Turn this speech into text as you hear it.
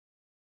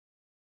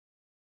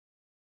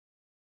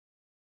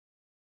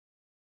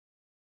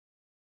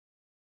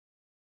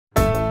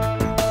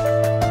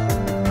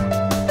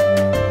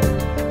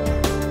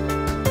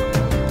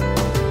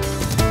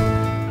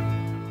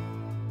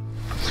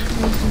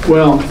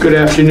Well, good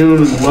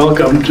afternoon and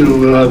welcome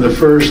to the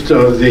first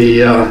of the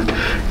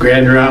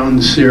Grand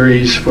Round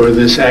series for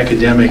this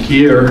academic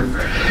year.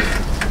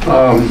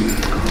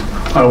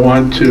 I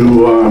want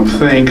to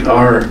thank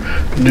our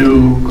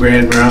new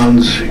Grand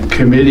Rounds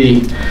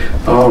committee,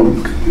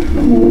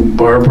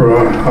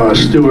 Barbara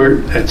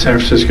Stewart at San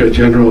Francisco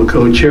General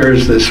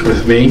co-chairs this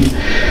with me,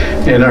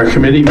 and our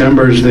committee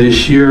members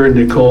this year,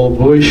 Nicole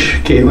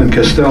Bush, Caitlin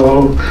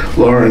Costello,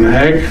 Lauren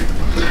Heck,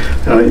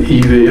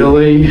 Eva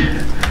Illy,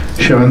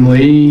 Sean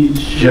Lee,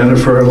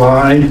 Jennifer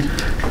Lai,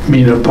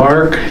 Mina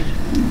Park,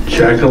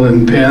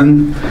 Jacqueline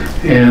Penn,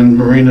 and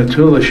Marina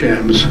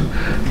Tulashams.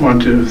 I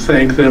want to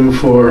thank them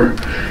for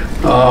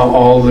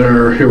all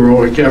their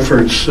heroic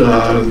efforts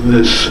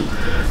this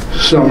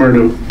summer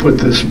to put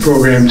this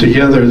program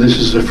together. This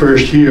is the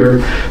first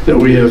year that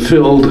we have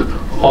filled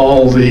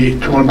all the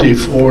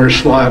 24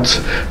 slots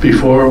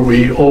before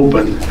we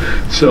open.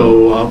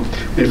 So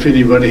if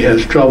anybody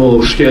has trouble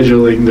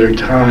scheduling their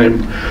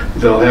time,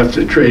 they'll have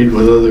to trade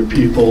with other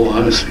people.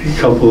 A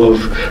couple of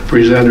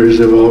presenters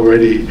have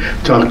already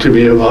talked to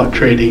me about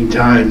trading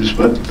times,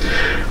 but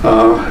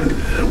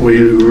we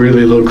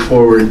really look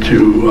forward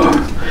to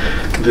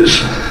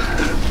this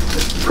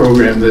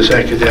program this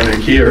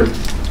academic year.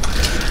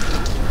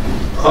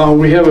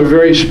 We have a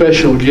very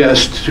special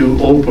guest to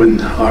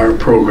open our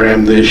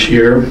program this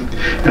year,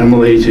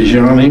 Emily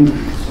Tejani.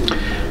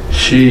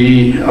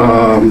 She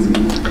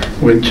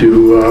went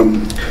to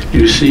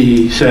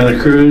UC Santa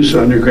Cruz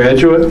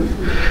undergraduate,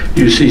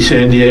 UC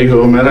San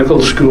Diego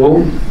Medical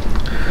School,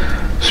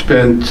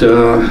 spent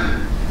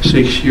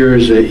 6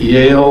 years at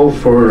Yale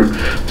for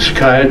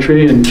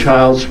psychiatry and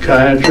child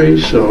psychiatry,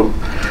 so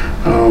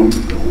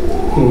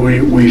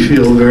we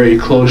feel very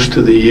close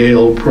to the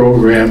Yale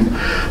program.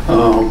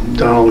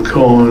 Donald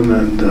Cohen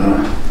and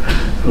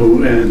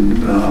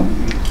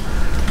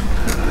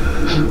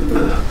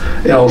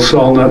Al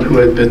Solnut, who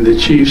had been the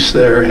chiefs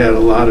there, had a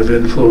lot of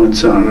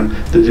influence on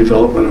the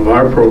development of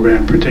our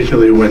program,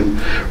 particularly when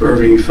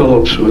Irving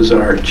Phillips was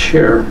our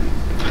chair.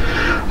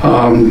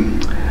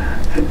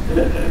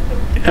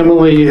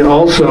 Emily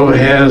also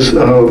has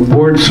a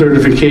board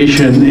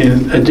certification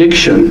in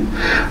addiction,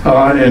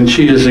 and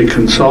she is a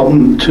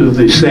consultant to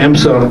the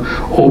SAMHSA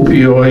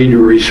Opioid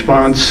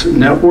Response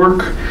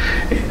Network,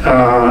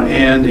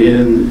 and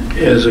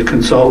as a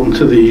consultant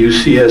to the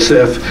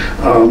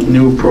UCSF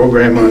new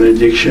program on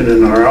addiction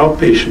in our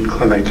outpatient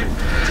clinic.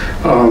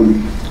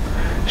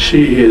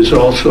 She is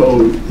also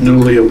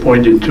newly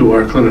appointed to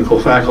our clinical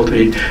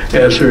faculty,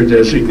 as her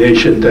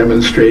designation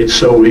demonstrates,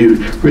 so we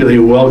really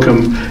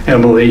welcome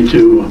Emily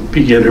to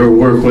begin her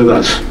work with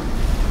us.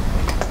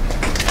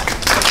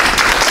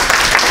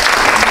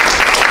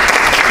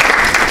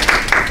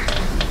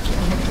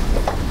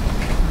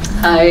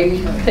 Hi,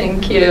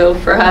 thank you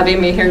for having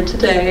me here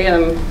today.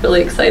 I'm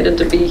really excited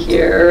to be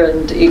here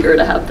and eager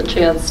to have the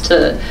chance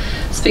to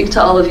speak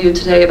to all of you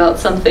today about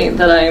something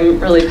that I'm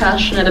really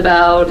passionate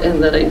about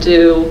and that I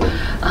do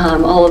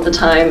all of the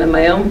time in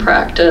my own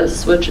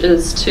practice, which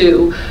is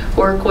to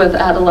work with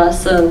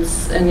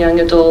adolescents and young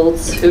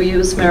adults who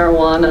use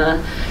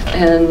marijuana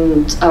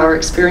and are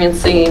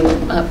experiencing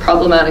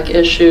problematic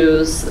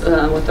issues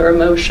with their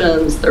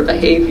emotions, their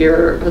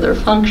behavior, or their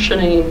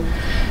functioning,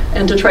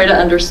 and to try to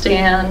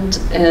understand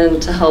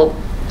and to help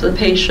the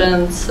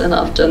patients and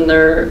often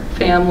their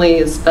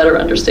families better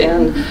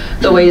understand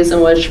the ways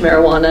in which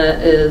marijuana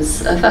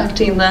is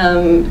affecting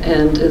them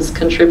and is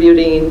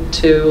contributing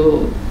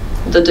to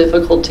the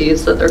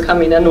difficulties that they're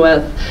coming in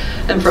with,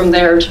 and from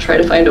there to try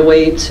to find a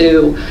way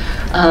to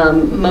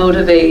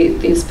motivate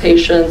these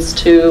patients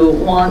to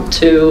want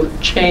to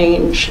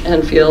change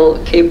and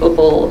feel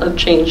capable of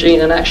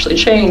changing and actually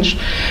change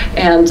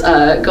and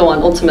go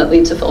on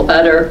ultimately to feel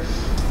better.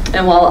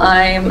 And while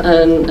I'm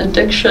an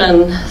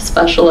addiction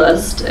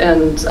specialist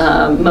and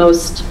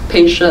most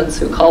patients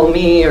who call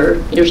me, or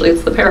usually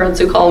it's the parents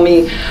who call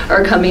me,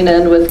 are coming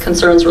in with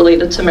concerns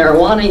related to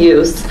marijuana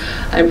use,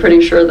 I'm pretty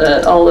sure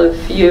that all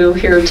of you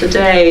here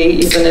today,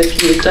 even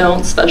if you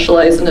don't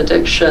specialize in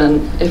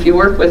addiction, if you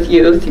work with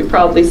youth, you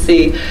probably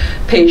see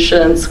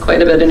patients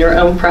quite a bit in your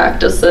own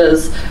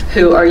practices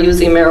who are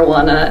using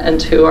marijuana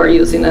and who are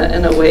using it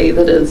in a way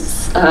that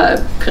is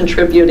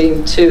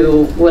contributing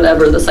to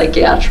whatever the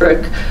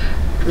psychiatric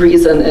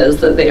reason is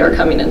that they are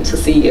coming in to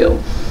see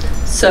you.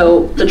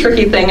 So the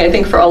tricky thing, I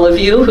think, for all of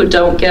you who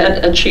don't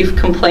get a chief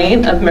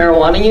complaint of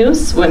marijuana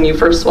use when you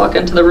first walk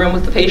into the room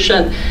with the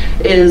patient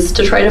is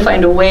to try to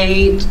find a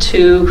way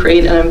to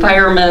create an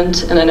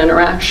environment and an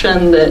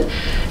interaction that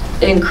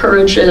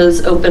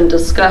encourages open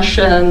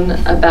discussion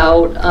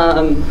about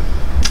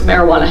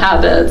marijuana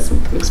habits,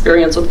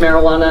 experience with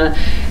marijuana,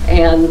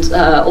 and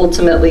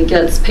ultimately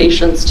gets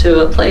patients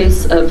to a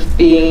place of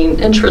being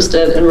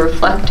interested in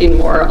reflecting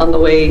more on the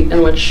way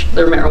in which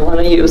their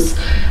marijuana use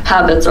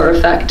habits are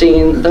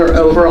affecting their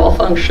overall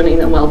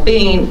functioning and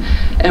well-being,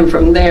 and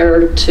from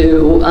there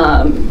to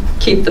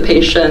keep the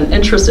patient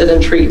interested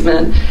in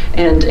treatment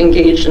and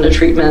engaged in a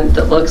treatment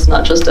that looks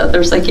not just at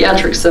their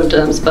psychiatric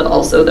symptoms, but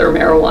also their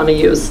marijuana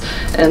use,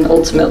 and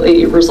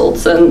ultimately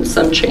results in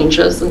some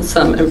changes and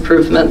some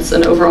improvements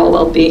in overall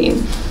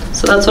well-being.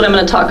 So that's what I'm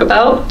going to talk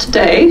about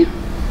today.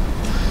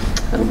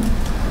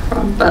 Oh,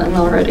 wrong button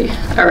already.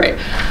 All right.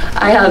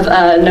 I have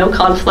no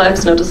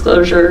conflicts, no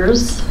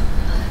disclosures.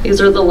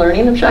 These are the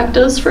learning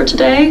objectives for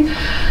today.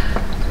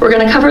 We're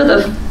going to cover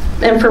the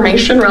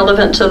information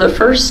relevant to the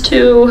first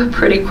two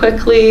pretty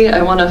quickly.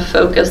 I want to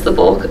focus the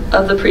bulk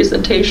of the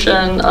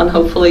presentation on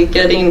hopefully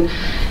getting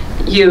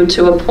you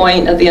to a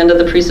point at the end of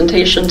the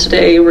presentation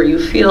today where you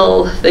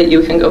feel that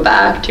you can go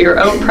back to your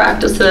own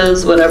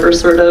practices, whatever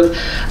sort of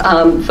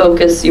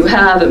focus you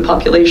have and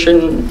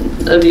population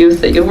of youth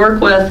that you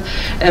work with,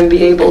 and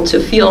be able to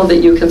feel that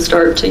you can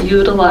start to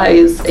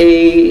utilize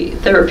a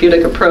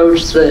therapeutic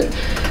approach that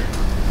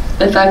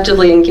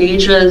effectively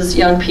engages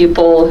young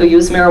people who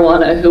use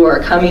marijuana who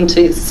are coming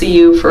to see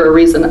you for a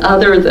reason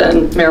other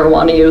than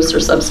marijuana use or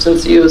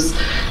substance use,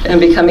 and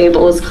become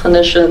able as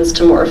clinicians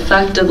to more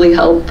effectively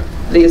help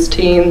these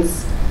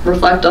teens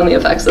reflect on the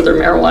effects of their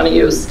marijuana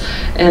use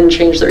and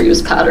change their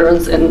use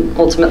patterns and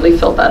ultimately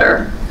feel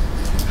better.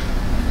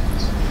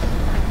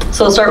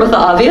 So I'll start with the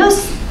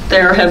obvious.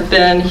 There have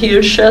been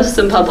huge shifts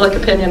in public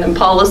opinion and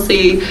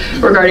policy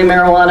regarding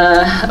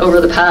marijuana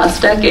over the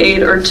past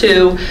decade or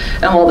two.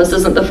 And while this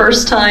isn't the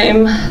first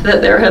time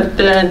that there have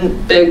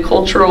been big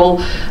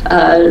cultural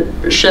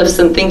shifts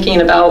in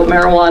thinking about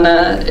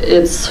marijuana,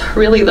 it's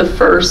really the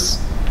first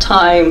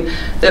time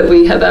that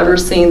we have ever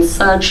seen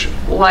such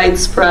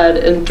widespread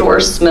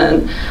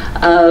endorsement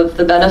of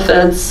the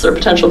benefits or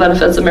potential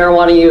benefits of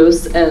marijuana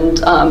use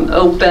and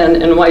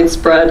open and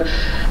widespread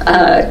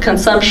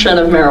consumption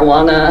of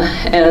marijuana.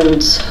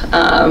 And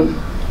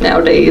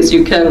nowadays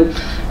you can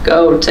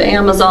go to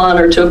Amazon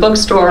or to a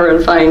bookstore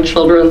and find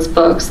children's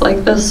books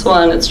like this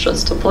one. It's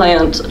Just a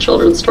Plant, a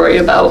children's story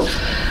about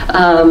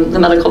the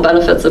medical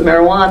benefits of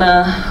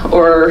marijuana.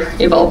 Or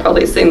you've all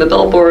probably seen the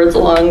billboards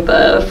along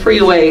the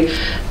freeway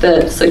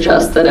that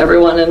suggest that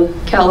everyone in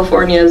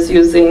California is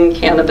using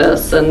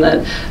cannabis and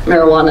that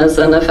marijuana is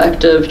an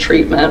effective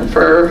treatment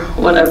for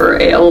whatever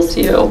ails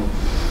you.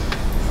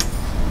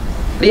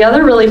 The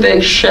other really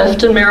big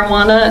shift in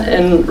marijuana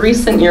in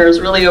recent years,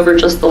 really over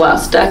just the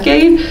last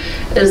decade,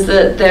 is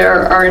that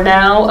there are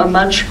now a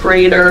much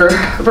greater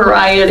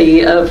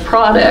variety of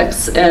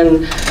products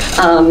and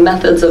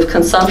methods of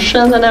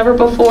consumption than ever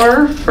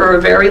before. For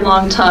a very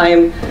long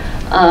time,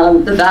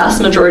 the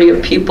vast majority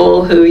of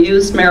people who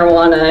used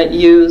marijuana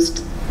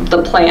used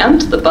the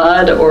plant, the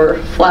bud, or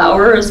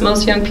flower, as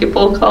most young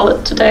people call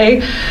it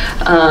today.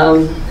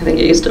 I think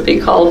it used to be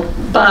called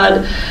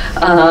bud.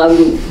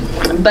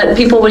 But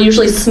people would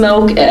usually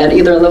smoke it,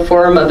 either in the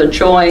form of a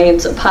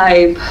joint, a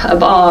pipe, a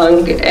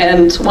bong.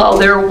 And while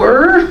there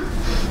were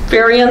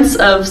variants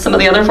of some of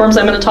the other forms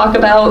I'm going to talk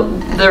about,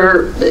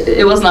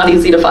 it was not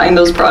easy to find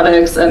those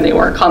products, and they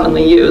weren't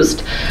commonly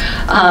used.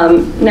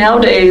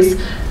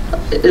 Nowadays,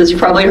 as you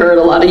probably heard,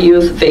 a lot of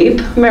youth vape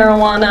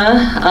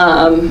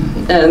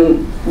marijuana,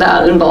 and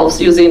that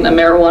involves using a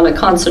marijuana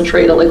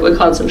concentrate, a liquid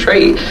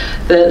concentrate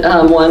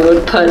that one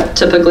would put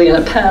typically in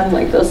a pen,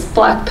 like this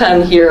black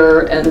pen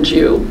here, and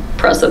you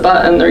press a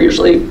button. They're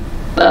usually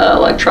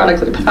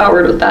electronically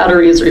powered with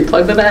batteries, or you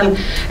plug them in,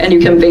 and you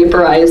can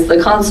vaporize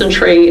the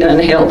concentrate and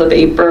inhale the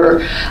vapor.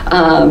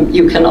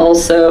 You can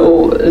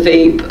also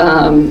vape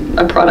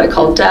a product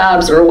called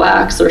dabs or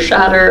wax or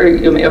shatter.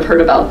 You may have heard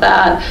about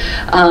that.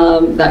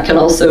 That can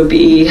also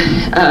be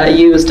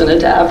used in a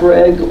dab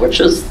rig,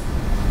 which is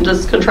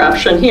this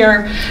contraption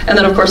here. And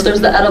then of course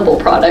there's the edible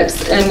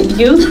products, and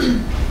youth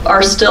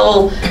are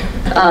still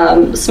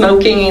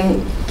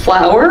smoking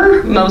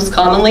flower most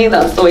commonly.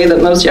 That's the way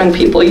that most young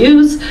people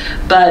use,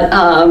 but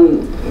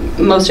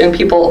most young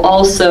people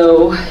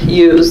also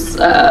use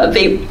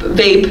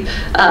vape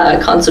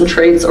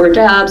concentrates or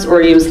dabs,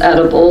 or use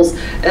edibles,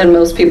 and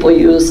most people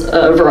use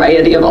a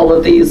variety of all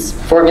of these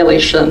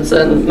formulations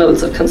and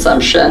modes of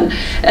consumption.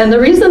 And the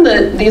reason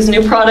that these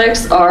new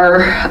products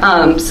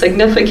are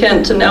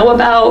significant to know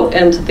about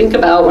and to think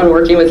about when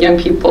working with young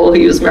people who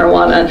use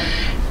marijuana,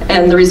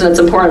 and the reason it's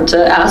important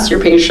to ask your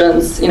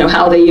patients,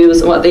 how they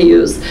use and what they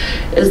use,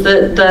 is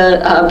that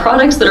the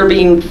products that are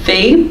being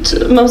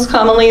vaped most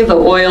commonly, the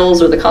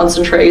oils or the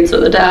concentrates or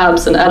the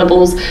dabs and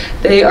edibles,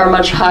 they are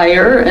much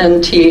higher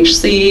in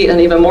THC, and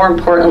even more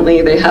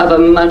importantly, they have a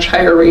much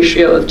higher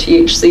ratio of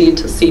THC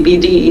to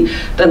CBD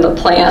than the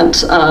plant,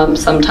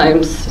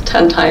 sometimes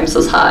 10 times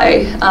as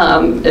high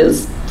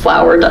as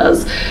flower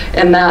does,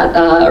 and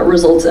that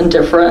results in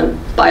different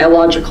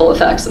biological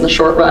effects in the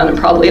short run and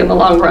probably in the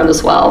long run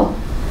as well.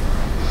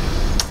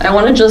 I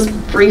want to just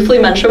briefly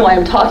mention why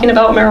I'm talking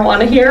about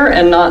marijuana here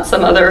and not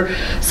some other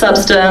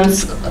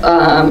substance,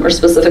 or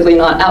specifically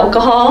not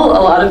alcohol. A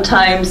lot of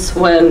times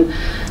when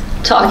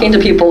talking to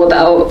people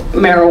about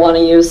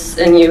marijuana use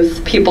in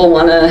youth, people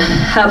want to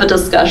have a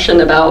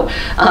discussion about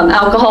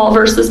alcohol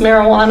versus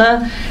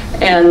marijuana,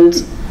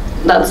 and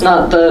that's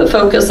not the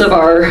focus of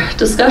our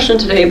discussion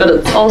today, but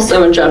it's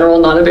also in general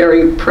not a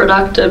very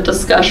productive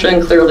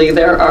discussion. Clearly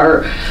there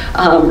are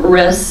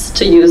risks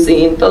to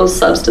using both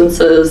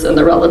substances, and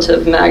the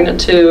relative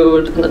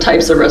magnitude and the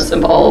types of risks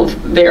involved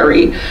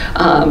vary,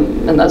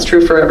 and that's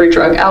true for every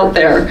drug out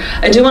there.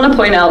 I do want to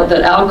point out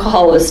that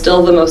alcohol is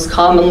still the most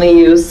commonly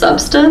used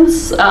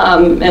substance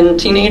in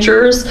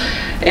teenagers,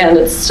 and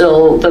it's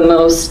still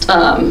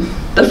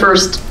the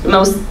first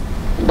most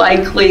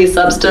likely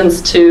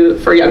substance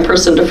for a young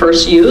person to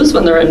first use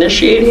when they're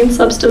initiating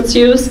substance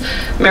use.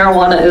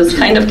 Marijuana is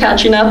kind of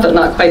catching up, but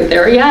not quite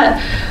there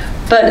yet.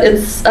 But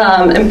it's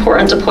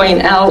important to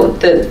point out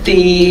that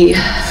the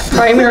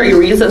primary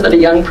reason that a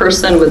young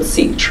person would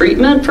seek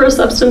treatment for a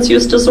substance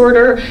use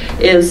disorder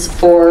is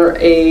for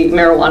a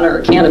marijuana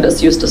or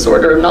cannabis use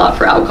disorder, not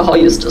for alcohol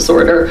use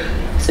disorder.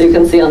 So you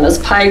can see on this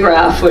pie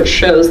graph, which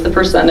shows the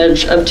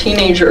percentage of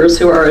teenagers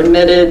who are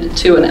admitted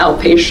to an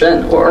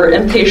outpatient or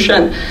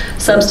inpatient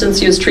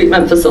substance use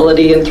treatment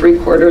facility, and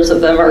 3/4 of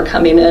them are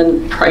coming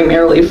in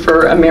primarily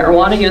for a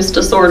marijuana use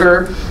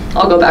disorder.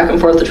 I'll go back and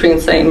forth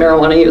between saying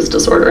marijuana use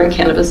disorder and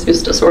cannabis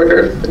use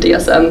disorder. The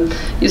DSM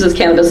uses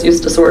cannabis use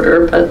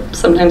disorder, but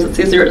sometimes it's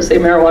easier to say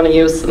marijuana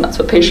use, and that's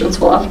what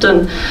patients will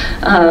often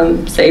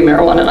say,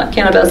 marijuana, not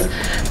cannabis.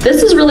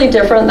 This is really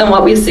different than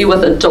what we see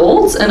with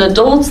adults. In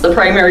adults, the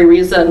primary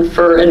reason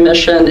for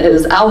admission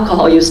is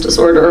alcohol use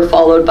disorder,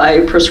 followed by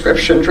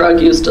prescription drug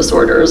use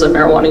disorders, and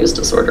marijuana use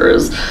disorder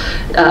is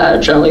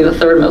generally the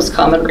third most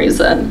common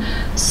reason.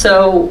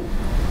 So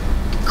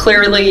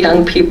clearly,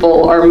 young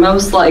people are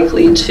most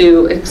likely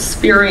to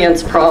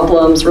experience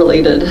problems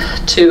related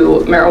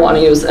to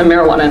marijuana use, and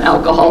marijuana and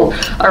alcohol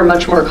are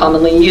much more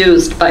commonly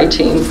used by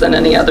teens than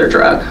any other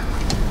drug.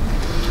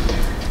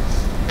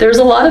 There's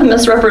a lot of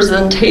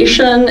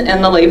misrepresentation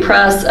in the lay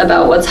press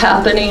about what's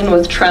happening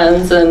with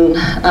trends in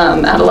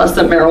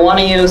adolescent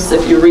marijuana use.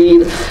 If you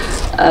read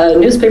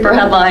newspaper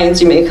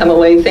headlines, you may come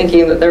away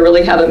thinking that there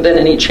really haven't been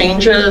any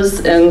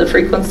changes in the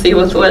frequency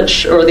with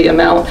which, or the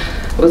amount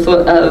of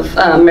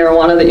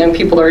marijuana that young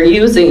people are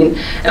using.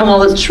 And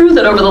while it's true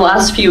that over the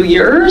last few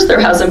years there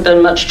hasn't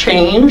been much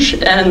change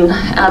in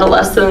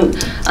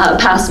adolescent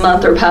past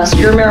month or past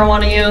year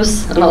marijuana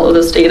use, and all of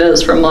this data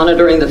is from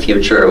Monitoring the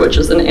Future, which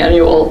is an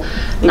annual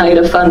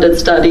NIDA funded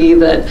study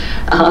that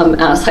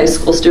asks high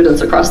school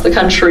students across the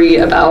country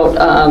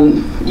about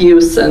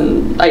use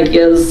and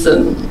ideas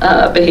and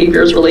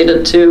behaviors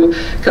related to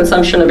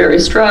consumption of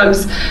various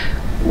drugs.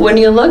 When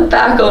you look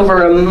back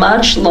over a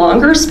much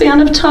longer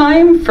span of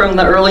time, from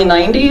the early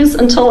 90s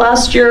until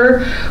last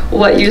year,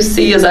 what you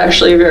see is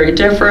actually very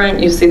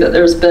different. You see that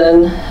there's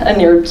been a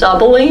near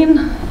doubling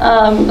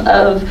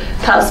of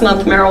past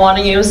month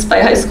marijuana use by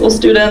high school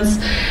students.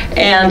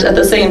 And at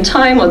the same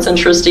time, what's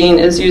interesting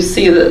is you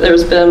see that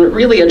there's been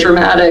really a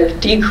dramatic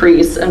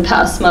decrease in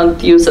past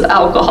month use of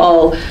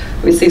alcohol.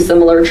 We see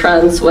similar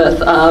trends with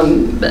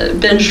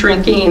binge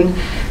drinking.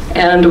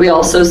 And we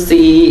also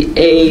see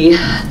a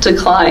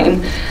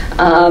decline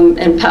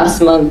in past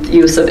month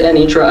use of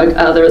any drug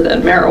other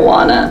than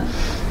marijuana.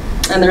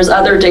 And there's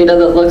other data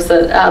that looks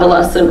at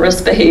adolescent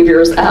risk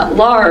behaviors at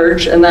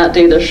large, and that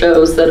data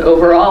shows that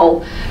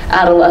overall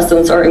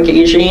adolescents are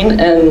engaging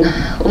in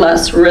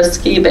less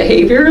risky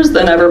behaviors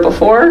than ever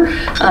before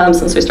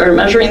since we started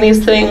measuring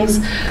these things.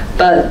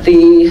 But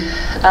the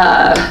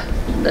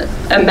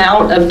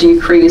amount of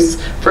decrease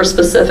for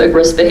specific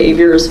risk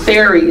behaviors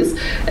varies,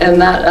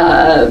 and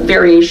that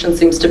variation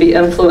seems to be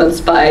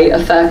influenced by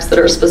effects that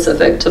are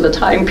specific to the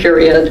time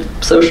period,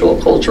 social,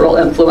 cultural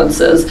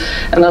influences,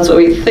 and that's what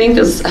we think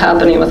is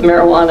happening with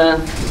marijuana.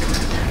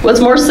 What's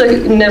more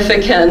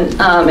significant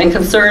and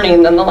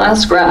concerning than the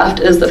last graph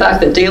is the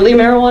fact that daily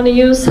marijuana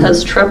use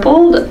has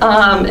tripled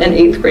in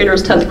 8th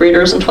graders, 10th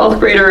graders, and 12th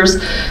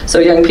graders. So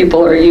young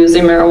people are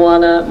using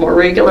marijuana more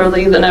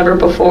regularly than ever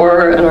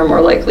before, and are more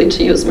likely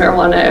to use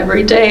marijuana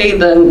every day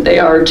than they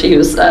are to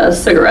use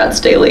cigarettes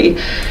daily.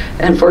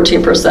 And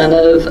 14%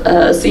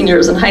 of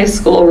seniors in high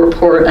school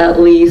report at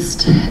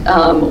least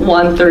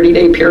one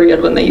 30-day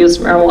period when they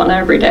used marijuana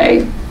every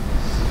day.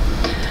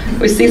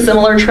 We see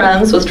similar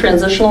trends with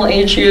transitional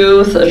age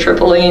youth, a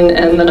tripling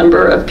in the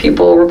number of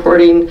people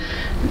reporting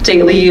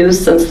daily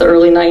use since the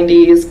early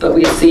 90s, but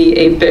we see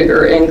a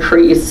bigger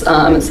increase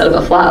instead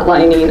of a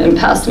flatlining in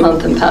past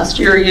month and past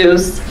year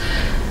use.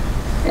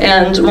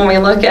 And when we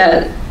look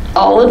at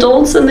all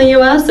adults in the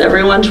US,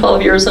 everyone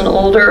 12 years and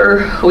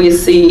older, we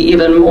see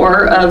even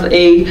more of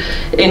a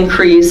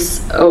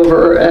increase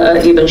over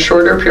an even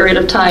shorter period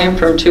of time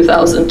from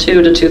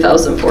 2002 to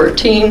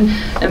 2014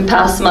 in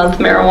past month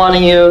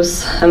marijuana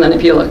use. And then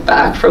if you look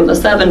back from the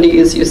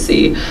 70s, you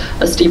see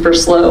a steeper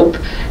slope.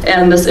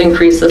 And this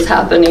increase is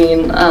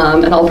happening in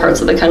all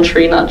parts of the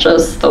country, not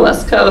just the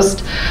West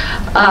Coast.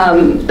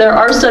 There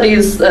are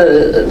studies,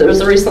 there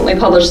was a recently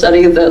published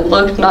study that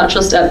looked not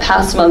just at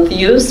past month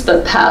use,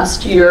 but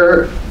past year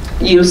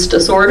use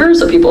disorder,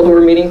 so people who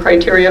were meeting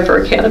criteria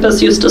for a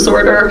cannabis use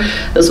disorder.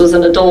 This was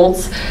in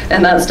adults,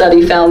 and that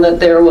study found that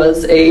there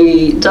was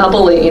a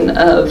doubling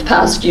of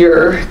past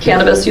year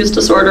cannabis use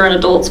disorder in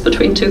adults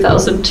between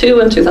 2002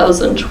 and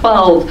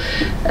 2012,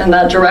 and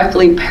that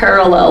directly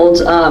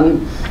paralleled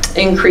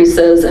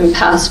increases in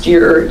past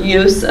year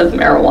use of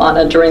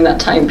marijuana during that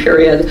time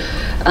period,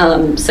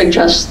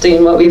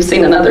 suggesting what we've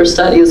seen in other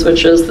studies,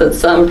 which is that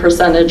some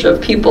percentage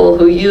of people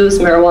who use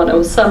marijuana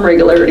with some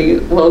regularity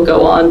will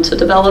go on to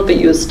develop a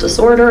use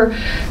disorder.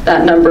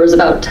 That number is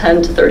about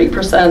 10 to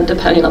 30%,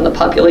 depending on the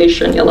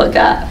population you look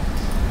at.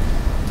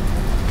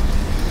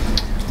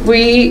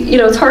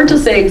 It's hard to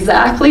say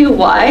exactly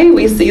why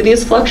we see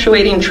these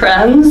fluctuating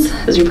trends.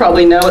 As you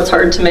probably know, it's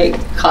hard to make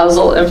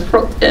causal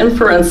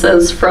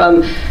inferences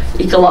from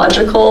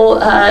ecological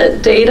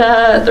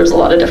data. There's a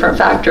lot of different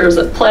factors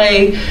at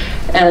play,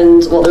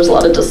 and there's a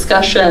lot of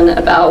discussion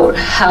about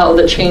how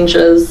the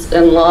changes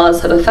in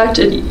laws have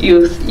affected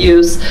youth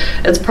use.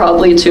 It's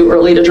probably too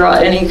early to draw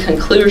any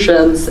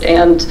conclusions,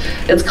 and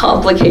it's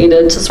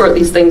complicated to sort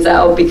these things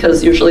out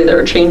because usually there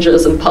are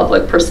changes in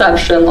public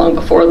perception long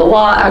before the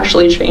law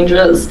actually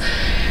changes.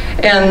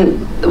 And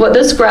what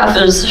this graph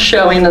is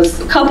showing is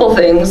a couple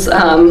things,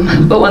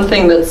 but one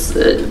thing that's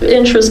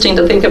interesting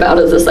to think about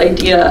is this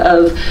idea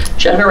of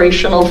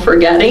generational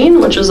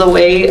forgetting, which is a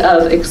way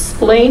of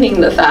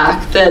explaining the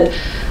fact that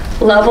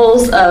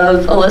levels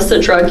of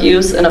illicit drug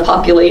use in a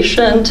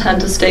population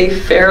tend to stay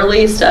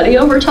fairly steady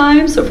over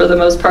time. So for the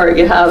most part,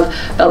 you have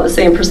about the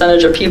same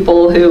percentage of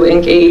people who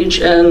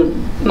engage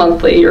in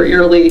monthly or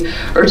yearly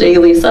or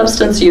daily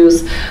substance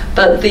use,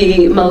 but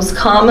the most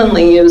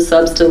commonly used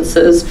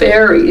substances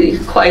vary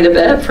quite a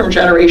bit from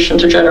generation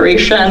to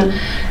generation.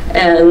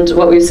 And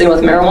what we've seen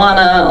with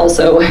marijuana,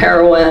 also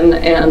heroin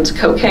and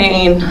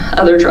cocaine,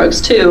 other drugs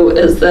too,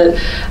 is that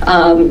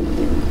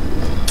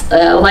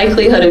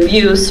likelihood of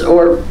use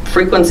or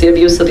frequency of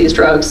use of these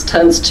drugs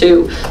tends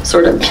to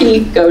sort of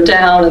peak, go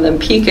down, and then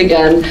peak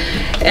again.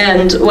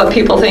 And what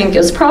people think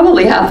is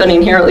probably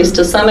happening here, at least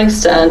to some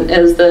extent,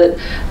 is that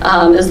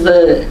as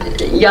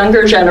the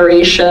younger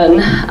generation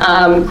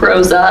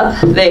grows up,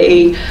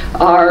 they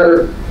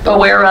are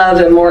aware of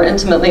and more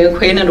intimately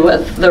acquainted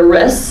with the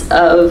risks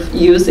of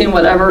using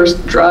whatever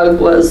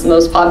drug was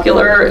most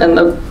popular in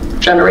the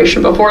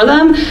generation before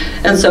them.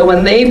 And so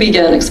when they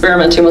begin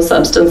experimenting with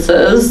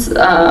substances,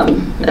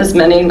 as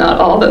many,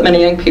 not all, but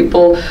many young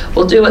people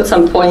will do at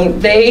some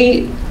point,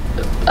 they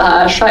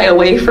shy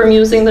away from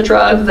using the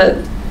drug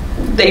that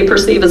they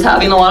perceive as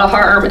having a lot of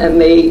harm, and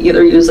they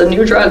either use a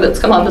new drug that's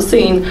come on the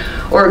scene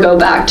or go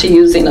back to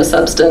using a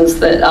substance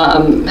that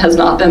has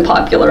not been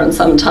popular in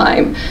some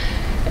time.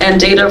 And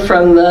data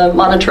from the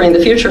Monitoring the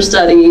Future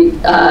study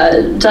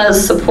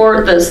does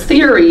support this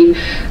theory.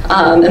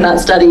 In that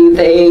study,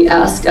 they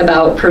ask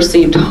about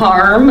perceived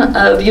harm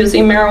of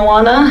using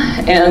marijuana,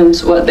 and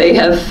what they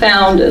have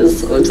found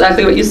is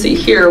exactly what you see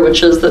here,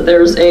 which is that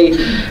there's a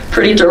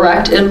pretty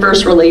direct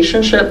inverse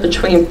relationship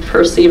between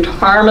perceived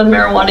harm of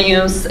marijuana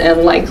use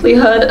and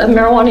likelihood of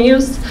marijuana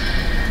use.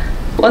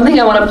 One thing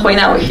I want to point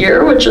out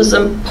here, which is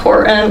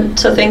important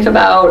to think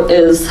about,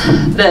 is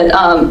that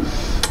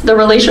the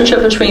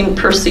relationship between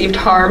perceived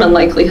harm and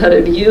likelihood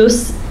of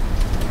use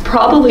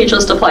probably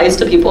just applies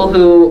to people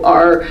who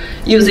are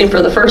using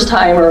for the first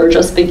time or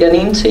just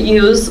beginning to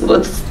use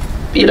with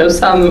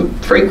some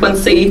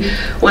frequency.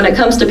 When it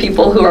comes to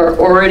people who are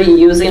already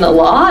using a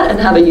lot and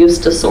have a use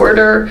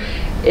disorder,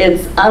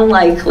 it's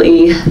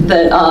unlikely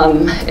that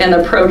an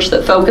approach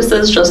that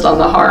focuses just on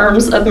the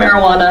harms of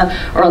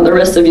marijuana or on the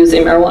risks of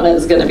using marijuana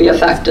is going to be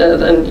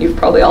effective. And you've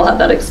probably all had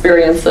that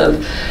experience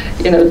of,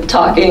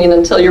 talking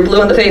until you're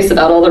blue in the face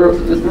about all the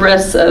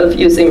risks of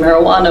using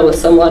marijuana with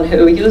someone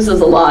who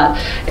uses a lot.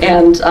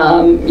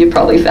 And you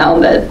probably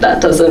found that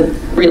that doesn't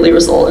really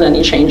result in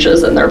any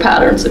changes in their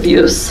patterns of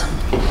use.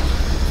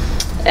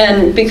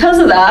 And because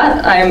of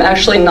that, I'm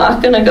actually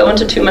not going to go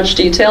into too much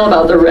detail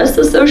about the risks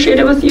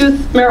associated with youth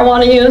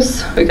marijuana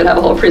use. We could have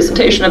a whole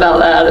presentation about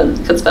that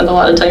and could spend a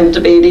lot of time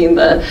debating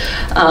the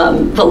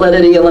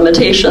validity and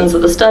limitations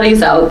of the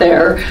studies out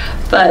there.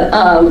 But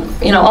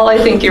all I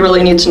think you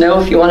really need to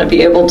know if you want to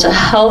be able to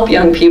help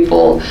young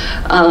people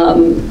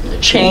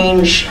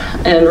change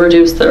and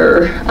reduce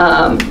their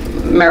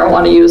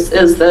marijuana use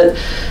is that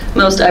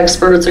most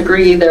experts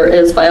agree there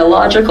is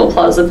biological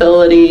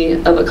plausibility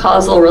of a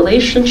causal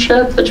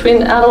relationship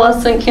between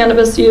adolescent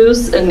cannabis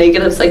use and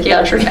negative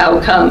psychiatric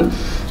outcome.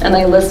 And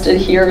I listed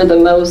here the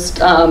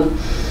most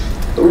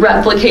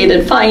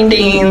replicated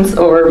findings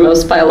or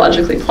most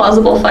biologically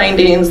plausible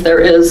findings. There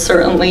is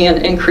certainly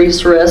an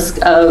increased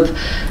risk of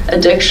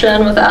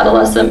addiction with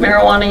adolescent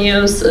marijuana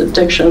use,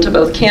 addiction to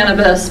both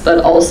cannabis,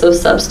 but also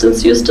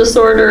substance use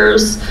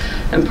disorders.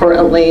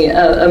 Importantly,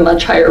 a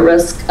much higher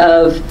risk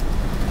of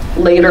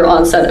later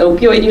onset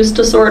opioid use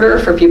disorder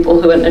for people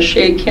who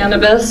initiate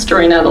cannabis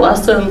during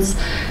adolescence,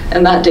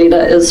 and that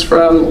data is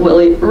from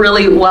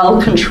really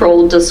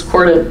well-controlled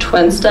discordant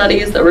twin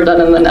studies that were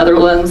done in the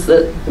Netherlands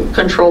that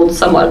controlled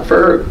somewhat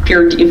for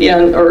pure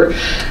deviant or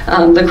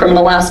the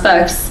criminal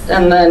aspects.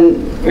 And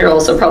then you're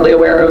also probably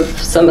aware of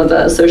some of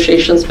the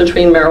associations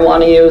between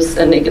marijuana use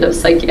and negative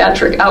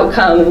psychiatric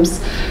outcomes,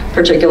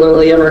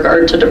 particularly in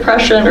regard to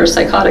depression or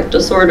psychotic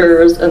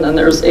disorders. And then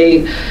there's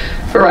a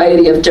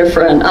variety of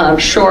different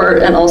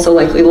short and also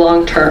likely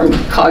long-term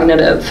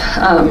cognitive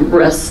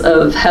risks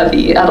of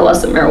heavy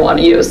adolescent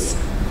marijuana use.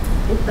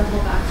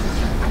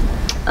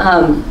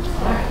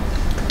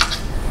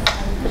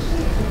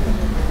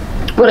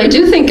 What I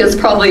do think is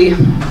probably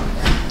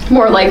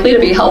more likely to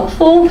be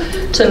helpful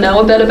to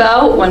know a bit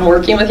about when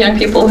working with young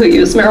people who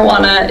use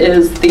marijuana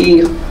is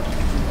the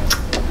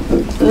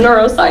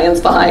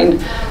neuroscience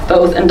behind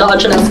both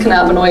endogenous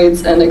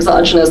cannabinoids and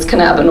exogenous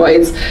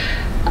cannabinoids,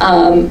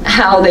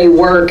 how they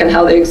work and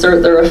how they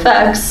exert their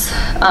effects.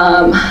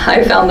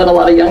 I found that a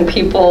lot of young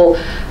people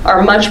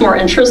are much more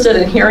interested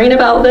in hearing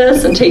about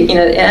this and taking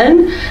it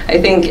in. I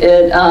think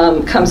it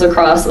comes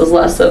across as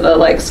less of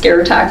a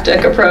scare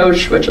tactic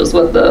approach, which is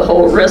what the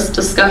whole risk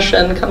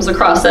discussion comes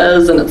across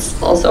as, and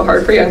it's also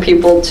hard for young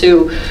people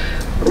to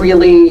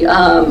really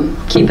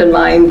keep in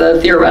mind the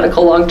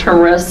theoretical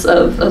long-term risks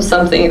of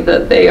something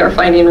that they are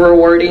finding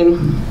rewarding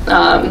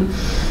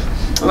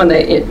when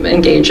they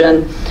engage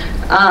in.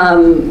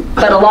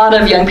 But a lot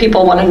of young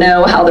people want to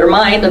know how their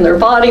mind and their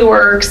body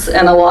works,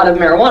 and a lot of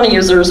marijuana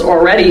users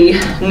already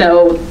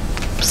know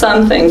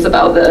some things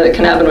about the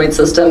cannabinoid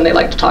system. They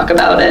like to talk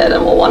about it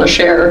and will want to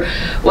share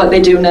what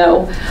they do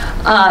know.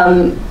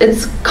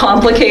 It's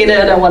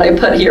complicated, and what I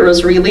put here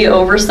is really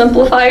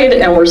oversimplified,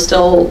 and we're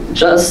still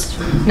just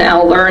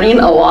now learning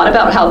a lot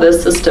about how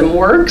this system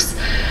works.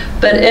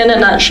 But in a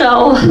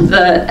nutshell,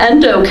 the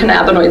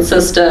endocannabinoid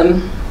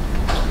system,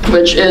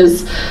 which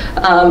is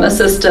a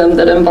system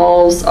that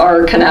involves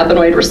our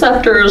cannabinoid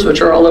receptors,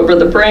 which are all over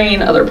the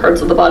brain, other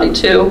parts of the body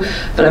too,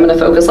 but I'm going to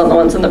focus on the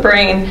ones in the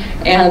brain,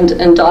 and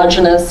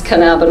endogenous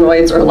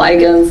cannabinoids or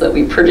ligands that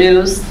we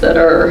produce that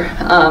are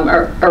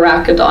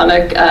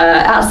arachidonic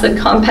acid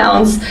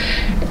compounds.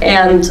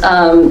 And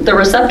the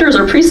receptors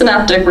are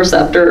presynaptic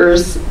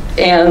receptors,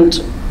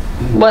 and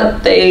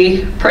what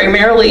they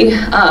primarily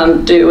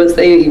do is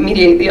they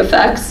mediate the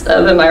effects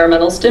of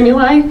environmental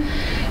stimuli,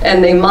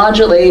 and they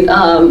modulate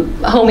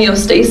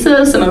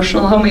homeostasis,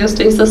 emotional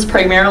homeostasis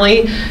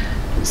primarily.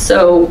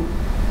 So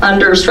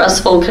under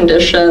stressful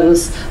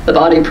conditions, the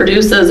body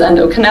produces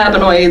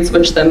endocannabinoids,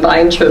 which then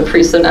bind to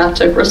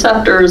presynaptic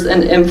receptors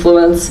and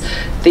influence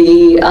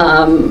the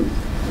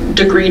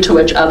degree to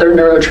which other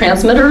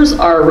neurotransmitters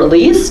are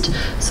released.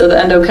 So the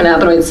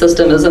endocannabinoid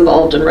system is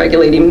involved in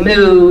regulating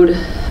mood,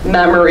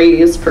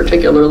 memories,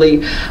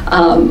 particularly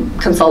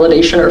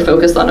consolidation or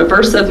focus on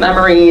aversive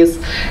memories,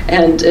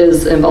 and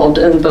is involved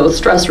in both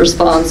stress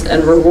response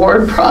and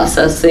reward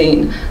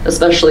processing,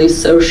 especially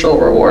social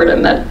reward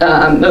and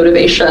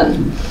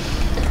motivation.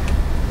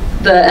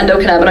 The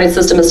endocannabinoid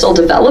system is still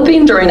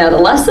developing during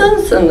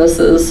adolescence, and this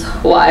is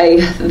why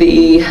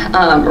the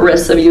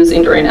risks of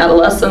using during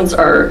adolescence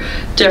are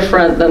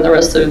different than the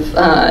risks of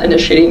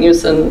initiating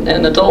use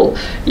in adult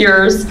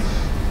years.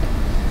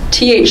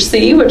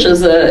 THC, which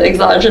is an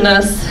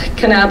exogenous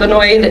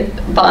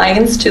cannabinoid,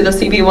 binds to the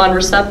CB1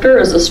 receptor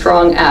as a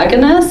strong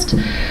agonist.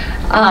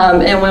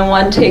 And when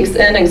one takes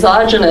in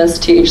exogenous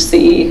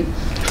THC,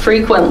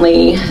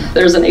 frequently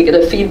there's a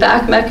negative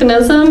feedback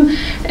mechanism,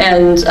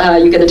 and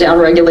you get a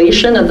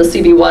downregulation of the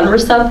CB1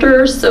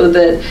 receptors, so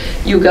that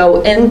you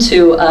go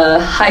into a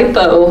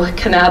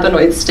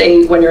hypocannabinoid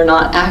state when you're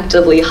not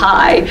actively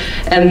high,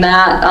 and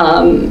that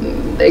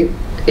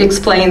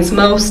explains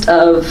most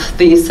of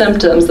the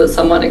symptoms that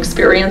someone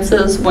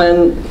experiences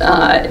when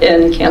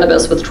in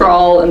cannabis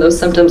withdrawal, and those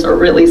symptoms are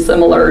really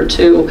similar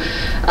to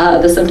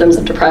the symptoms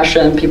of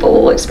depression. People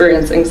will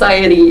experience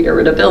anxiety,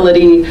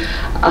 irritability,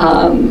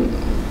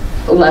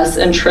 less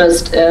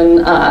interest in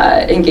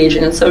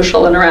engaging in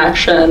social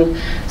interaction.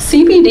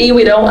 CBD,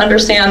 we don't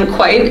understand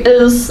quite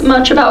as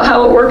much about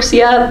how it works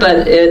yet,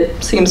 but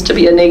it seems to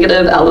be a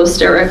negative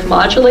allosteric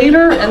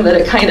modulator, and that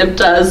it kind of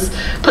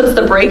puts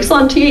the brakes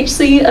on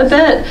THC a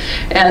bit,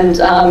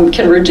 and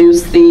can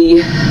reduce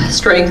the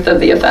strength of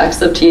the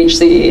effects of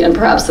THC and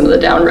perhaps some of the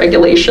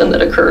downregulation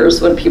that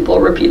occurs when people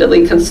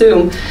repeatedly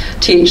consume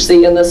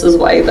THC, and this is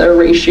why the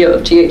ratio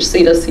of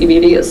THC to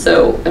CBD is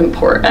so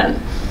important.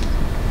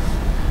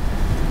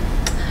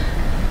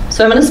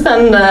 So I'm going to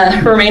spend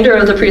the remainder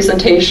of the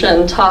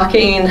presentation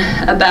talking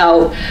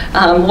about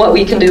what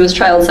we can do as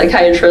child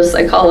psychiatrists,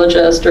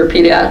 psychologists, or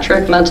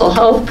pediatric mental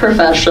health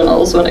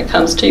professionals when it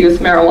comes to youth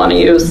marijuana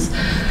use.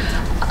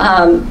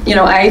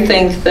 I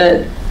think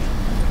that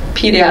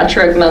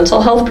pediatric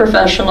mental health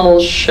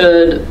professionals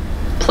should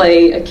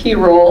play a key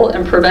role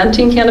in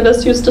preventing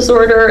cannabis use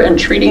disorder and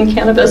treating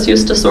cannabis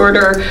use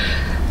disorder.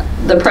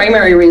 the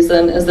primary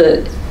reason is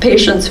that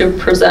patients who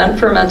present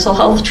for mental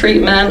health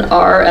treatment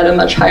are at a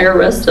much higher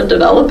risk of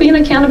developing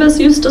a cannabis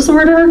use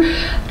disorder.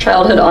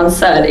 Childhood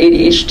onset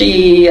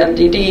ADHD,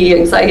 MDD,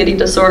 anxiety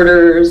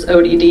disorders,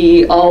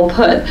 ODD all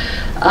put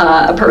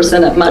a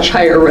person at much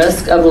higher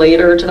risk of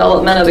later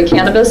development of a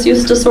cannabis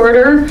use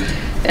disorder.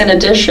 In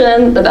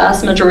addition, the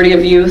vast majority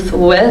of youth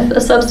with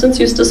a substance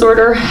use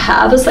disorder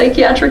have a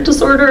psychiatric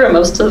disorder, and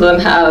most of them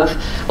have,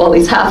 well, at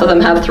least half of them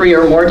have 3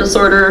 or more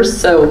disorders,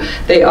 so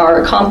they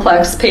are a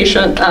complex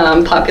patient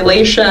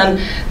population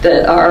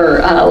that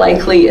are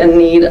likely in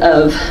need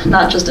of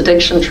not just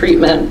addiction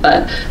treatment,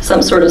 but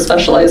some sort of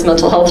specialized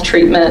mental health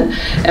treatment,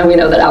 and we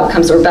know that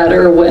outcomes are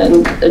better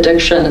when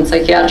addiction and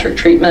psychiatric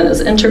treatment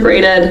is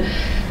integrated.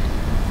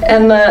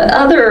 And the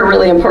other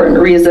really important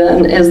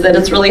reason is that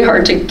it's really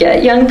hard to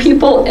get young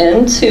people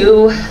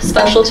into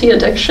specialty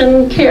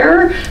addiction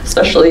care,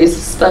 especially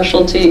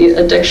specialty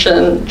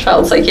addiction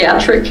child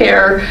psychiatric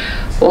care.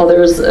 While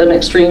there's an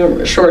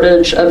extreme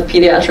shortage of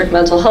pediatric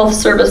mental health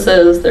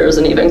services, there's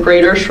an even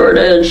greater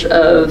shortage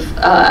of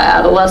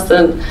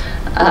adolescent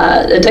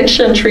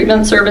addiction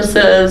treatment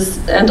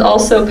services, and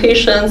also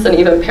patients and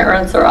even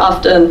parents are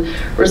often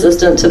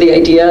resistant to the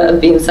idea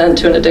of being sent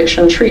to an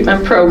addiction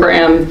treatment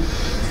program.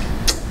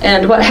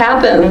 And what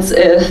happens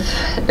if,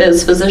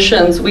 as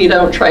physicians, we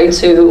don't try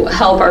to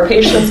help our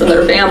patients and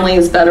their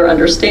families better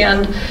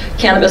understand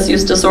cannabis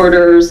use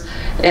disorders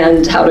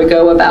and how to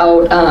go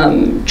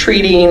about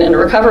treating and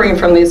recovering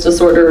from these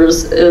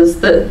disorders, is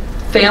that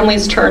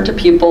families turn to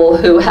people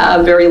who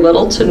have very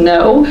little to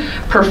no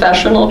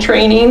professional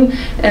training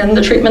in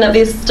the treatment of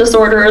these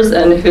disorders,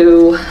 and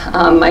who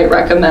might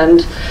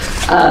recommend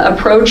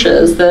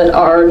approaches that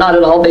are not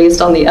at all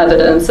based on the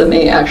evidence and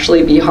may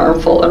actually be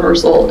harmful and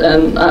result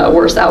in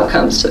worse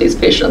outcomes to these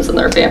patients and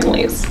their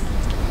families.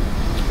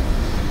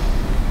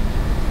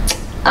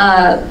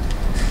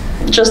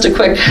 Just a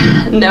quick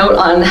note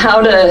on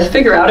how to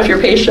figure out if your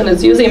patient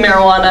is using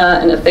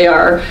marijuana, and if they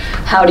are,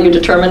 how do you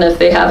determine if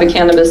they have a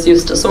cannabis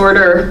use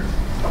disorder?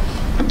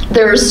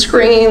 There's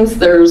screens,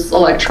 there's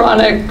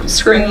electronic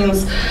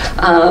screens,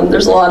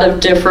 there's a lot of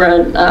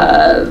different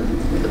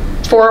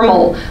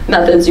formal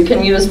methods you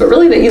can use, but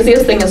really the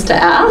easiest thing is to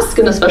ask,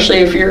 and especially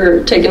if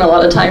you're taking a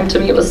lot of time to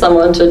meet with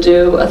someone to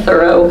do a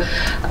thorough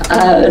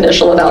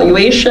initial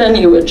evaluation,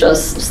 you would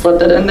just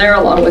slip it in there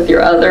along with your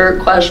other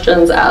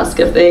questions. Ask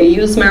if they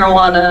use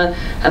marijuana,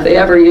 have they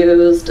ever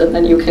used, and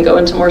then you can go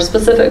into more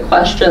specific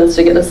questions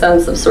to get a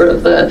sense of sort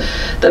of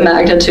the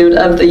magnitude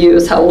of the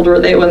use. How old were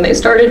they when they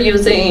started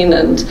using,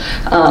 and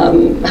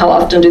how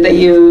often do they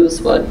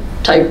use, what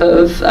type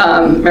of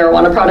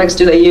marijuana products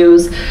do they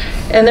use.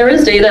 And there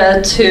is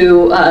data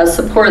to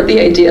support the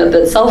idea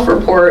that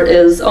self-report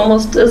is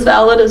almost as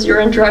valid as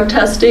urine drug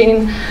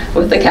testing,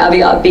 with the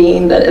caveat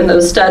being that in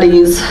those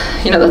studies,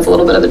 that's a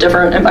little bit of a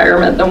different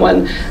environment than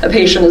when a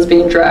patient is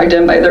being dragged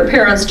in by their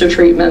parents to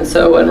treatment.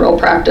 So in real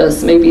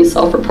practice, maybe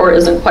self-report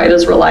isn't quite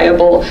as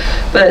reliable.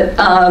 But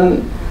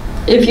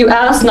if you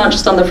ask, not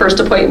just on the first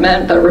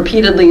appointment, but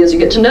repeatedly as you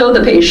get to know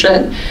the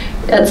patient,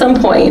 at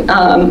some point,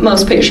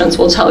 most patients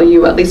will tell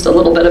you at least a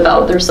little bit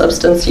about their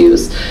substance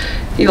use.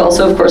 You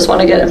also, of course, want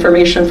to get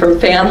information from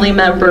family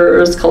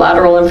members,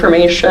 collateral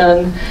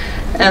information.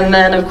 And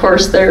then, of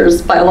course,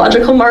 there's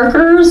biological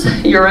markers,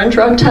 urine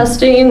drug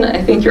testing.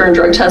 I think urine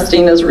drug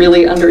testing is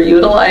really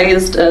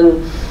underutilized,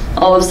 and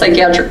all of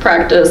psychiatric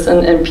practice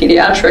and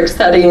pediatric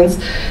settings.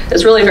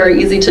 It's really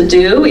very easy to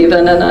do.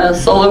 Even in a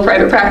solo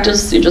private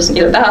practice, you just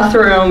need a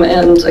bathroom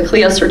and a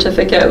CLIA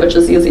certificate, which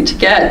is easy to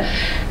get.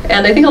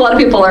 And I think a lot of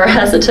people are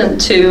hesitant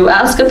to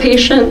ask a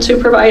patient to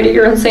provide a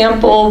urine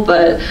sample,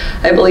 but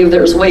I believe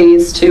there's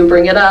ways to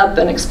bring it up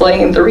and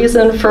explain the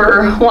reason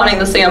for wanting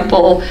the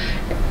sample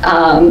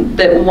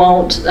that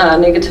won't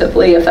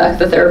negatively affect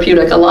the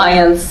therapeutic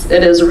alliance.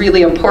 It is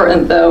really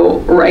important, though,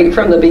 right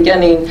from the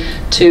beginning,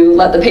 to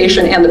let the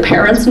patient and the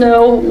parents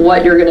know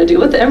what you're going to do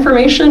with the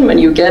information when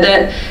you get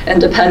it. And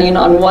depending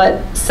on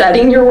what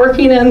setting you're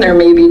working in, there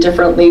may be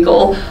different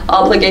legal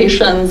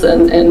obligations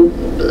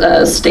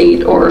and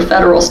state or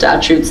federal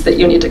statutes that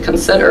you need to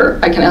consider.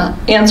 I can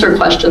answer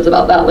questions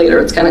about that later.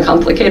 It's kind of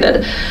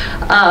complicated.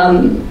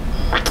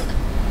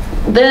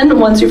 Then,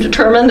 once you've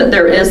determined that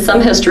there is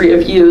some history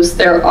of use,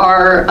 there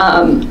are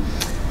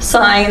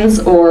signs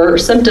or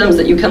symptoms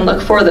that you can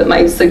look for that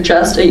might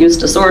suggest a use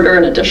disorder,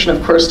 in addition,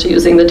 of course, to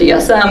using the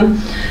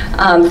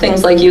DSM.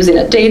 Things like using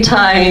at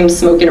daytime,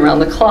 smoking around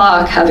the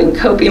clock, having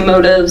coping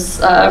motives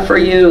for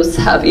use,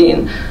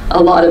 having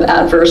a lot of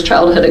adverse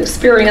childhood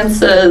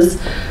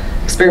experiences,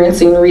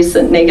 experiencing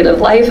recent negative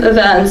life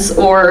events,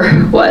 or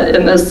what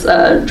in this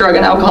drug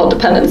and alcohol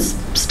dependence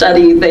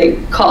study they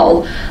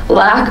call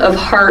lack of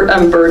heart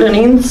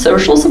unburdening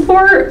social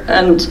support.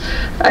 And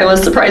I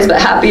was surprised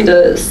but happy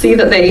to see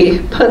that they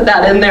put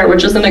that in there,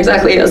 which isn't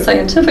exactly a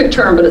scientific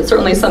term, but it's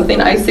certainly something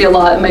I see a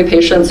lot in my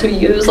patients who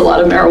use a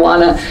lot of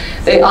marijuana.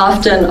 They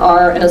often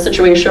are in a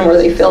situation where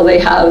they feel they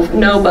have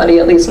nobody,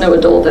 at least no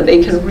adult, that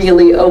they can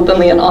really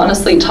openly and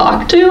honestly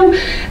talk to,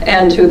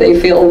 and who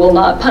they feel will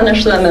not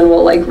punish them and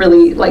will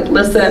really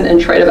listen and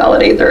try to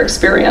validate their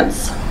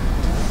experience.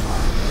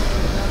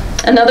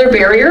 Another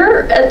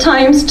barrier at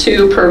times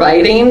to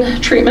providing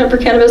treatment for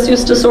cannabis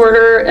use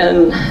disorder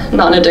and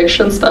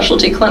non-addiction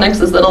specialty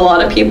clinics is that a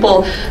lot of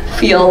people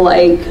feel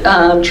like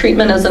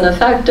treatment isn't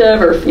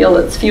effective or feel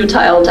it's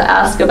futile to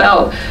ask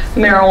about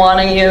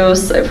marijuana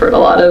use. I've heard a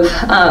lot of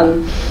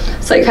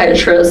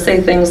psychiatrists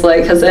say things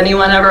like, has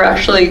anyone ever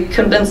actually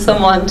convinced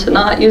someone to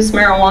not use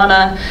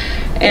marijuana?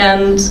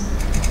 And,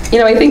 you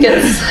know, I think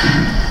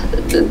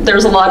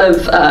there's a lot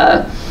of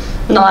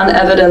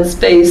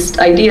non-evidence-based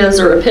ideas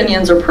or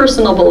opinions or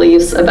personal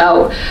beliefs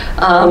about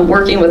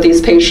working with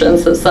these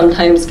patients that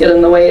sometimes get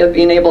in the way of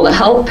being able to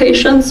help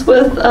patients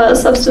with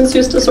substance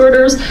use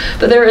disorders.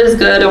 But there is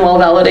good and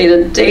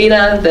well-validated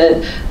data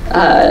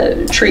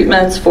that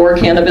treatments for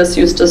cannabis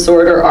use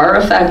disorder are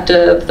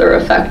effective. They're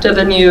effective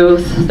in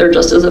youth. They're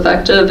just as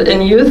effective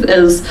in youth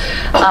as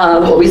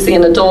what we see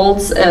in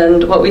adults.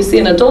 And what we see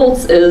in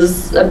adults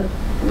is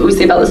we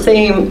see about the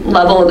same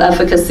level of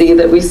efficacy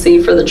that we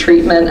see for the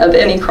treatment of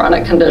any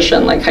chronic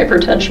condition like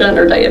hypertension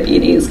or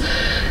diabetes.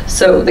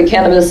 So the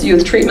Cannabis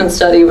Youth Treatment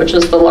Study, which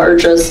is the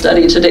largest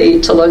study to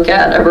date to look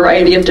at a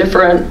variety of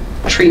different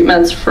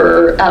treatments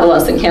for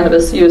adolescent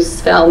cannabis use,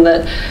 found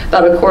that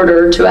about a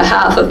quarter to a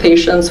half of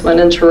patients went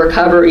into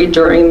recovery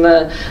during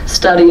the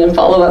study and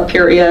follow-up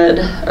period.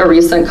 A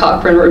recent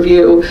Cochrane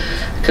review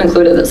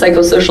concluded that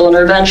psychosocial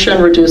intervention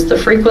reduced the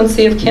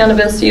frequency of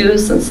cannabis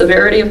use and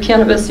severity of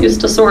cannabis use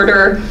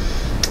disorder.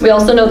 We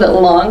also know that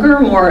longer,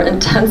 more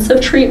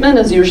intensive treatment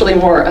is usually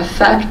more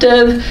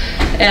effective.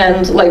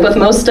 And like with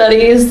most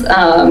studies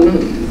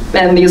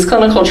and these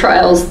clinical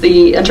trials,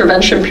 the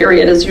intervention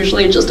period is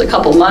usually just a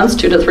couple months,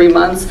 2 to 3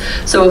 months.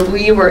 So if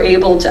we were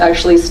able to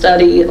actually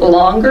study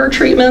longer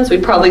treatments,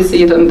 we'd probably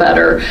see even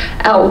better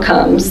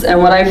outcomes. And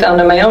what I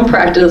found in my own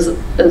practice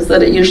is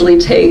that it usually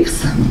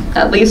takes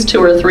at least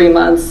 2 or 3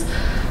 months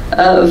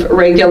of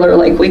regular,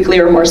 like weekly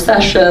or more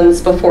sessions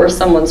before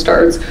someone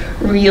starts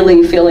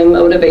really feeling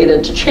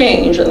motivated to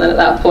change. And then at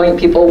that point,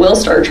 people will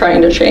start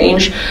trying to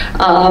change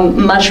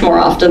much more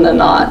often than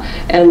not,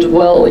 and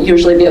will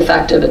usually be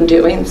effective in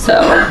doing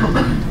so.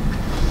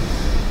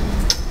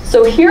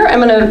 So here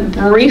I'm going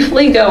to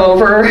briefly go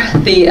over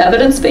the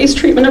evidence-based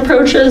treatment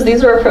approaches.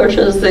 These are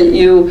approaches that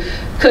you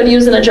could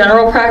use in a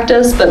general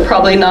practice, but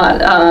probably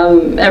not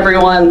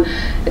everyone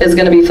is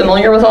going to be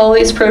familiar with all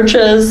these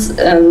approaches.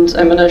 And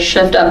I'm going to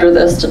shift after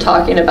this to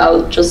talking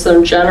about just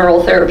some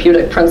general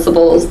therapeutic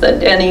principles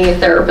that any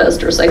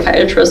therapist or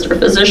psychiatrist or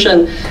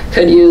physician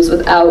could use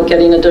without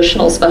getting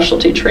additional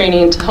specialty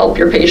training to help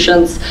your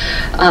patients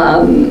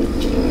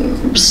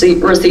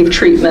receive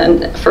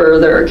treatment for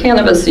their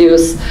cannabis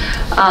use.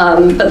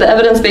 But the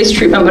evidence-based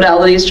treatment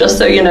modalities, just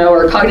so you know,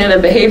 are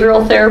cognitive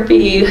behavioral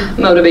therapy,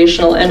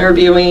 motivational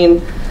interviewing,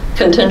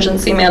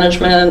 contingency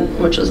management,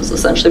 which is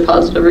essentially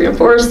positive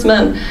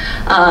reinforcement,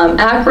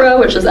 ACRA,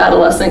 which is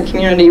adolescent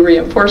community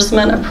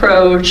reinforcement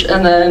approach,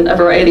 and then a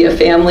variety of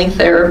family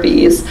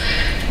therapies.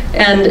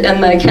 And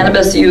in the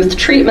Cannabis Youth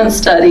Treatment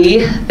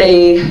Study,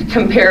 they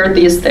compared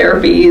these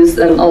therapies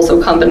and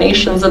also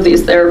combinations of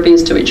these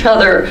therapies to each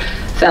other,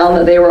 found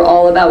that they were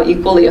all about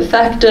equally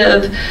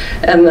effective.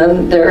 And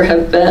then there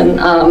have been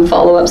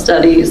follow-up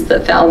studies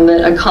that found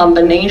that a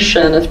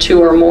combination of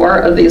 2 or more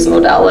of these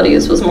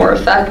modalities was more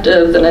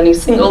effective than any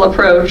single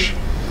approach.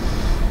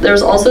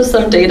 There's also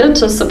some data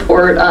to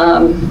support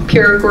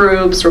peer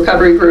groups,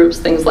 recovery groups,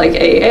 things like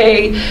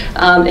AA,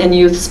 in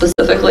youth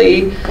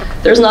specifically.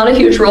 There's not a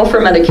huge role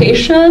for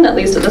medication, at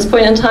least at this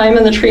point in time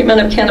in the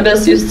treatment of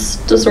cannabis use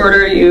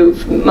disorder.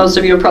 Most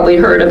of you have probably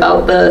heard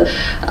about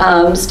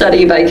the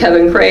study by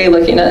Kevin Gray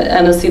looking at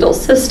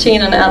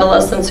N-acetylcysteine in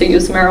adolescents who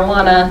use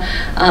marijuana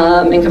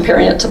and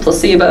comparing it to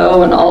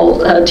placebo, and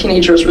all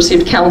teenagers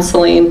received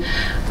counseling.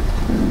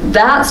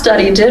 That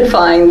study did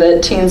find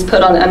that teens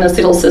put on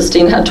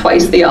N-acetylcysteine had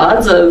twice the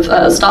odds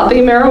of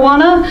stopping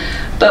marijuana,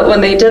 but when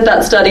they did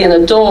that study in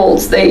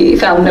adults, they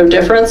found no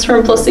difference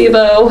from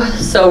placebo.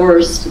 So we're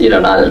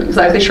not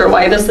exactly sure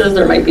why this is.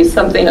 There might be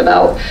something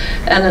about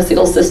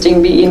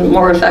N-acetylcysteine being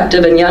more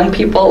effective in young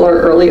people or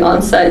early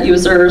onset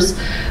users.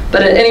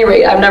 But at any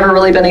rate, I've never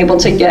really been able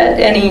to get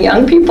any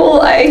young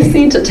people I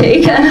see to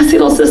take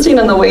N-acetylcysteine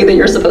in the way that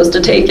you're supposed to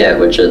take it,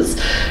 which is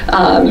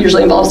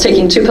usually involves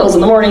taking 2 pills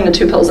in the morning and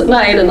 2 pills at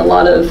night, and a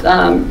lot of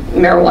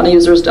marijuana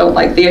users don't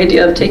like the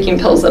idea of taking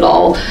pills at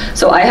all.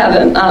 So I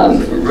haven't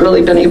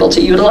really been able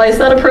to utilize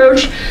that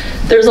approach.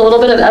 There's a little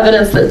bit of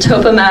evidence that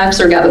Topamax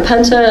or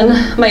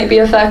gabapentin might be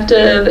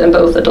effective in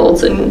both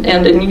adults and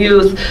in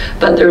youth,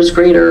 but there's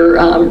greater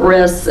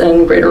risks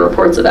and greater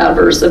reports of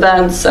adverse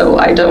events, so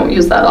I don't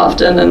use that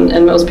often,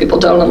 and most people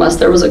don't unless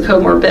there was a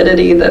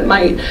comorbidity that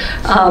might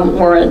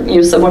warrant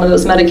use of one of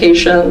those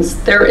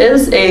medications. There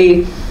is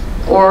a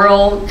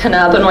oral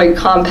cannabinoid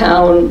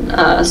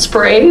compound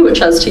spray, which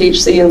has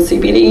THC and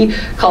CBD,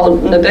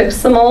 called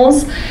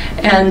nabiximols,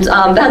 and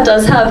that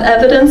does have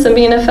evidence in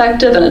being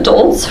effective in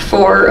adults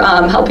for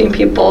helping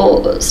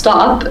people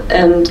stop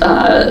and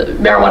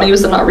marijuana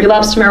use and not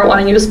relapse to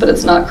marijuana use, but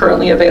it's not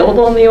currently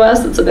available in the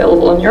US, it's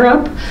available in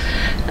Europe.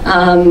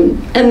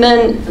 And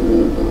then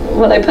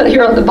what I put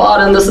here on the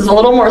bottom, this is a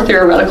little more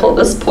theoretical at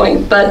this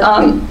point, but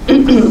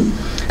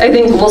I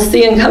think we'll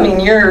see in coming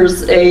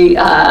years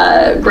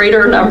a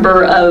greater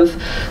number of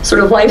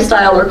sort of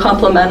lifestyle or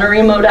complementary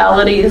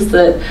modalities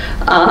that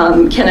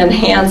can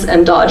enhance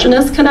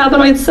endogenous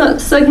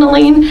cannabinoid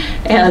signaling,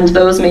 and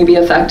those may be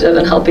effective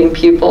in helping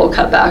people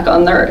cut back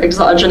on their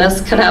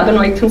exogenous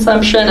cannabinoid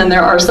consumption. And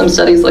there are some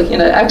studies looking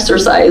at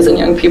exercise in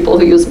young people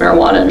who use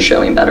marijuana and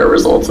showing better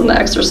results in the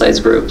exercise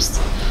groups.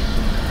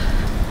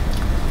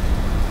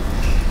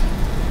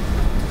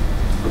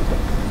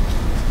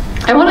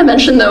 I want to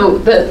mention, though,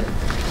 that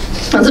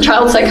as a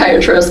child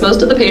psychiatrist,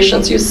 most of the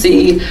patients you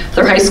see, if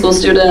they're high school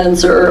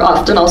students, or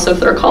often also if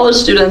they're college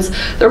students,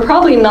 they're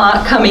probably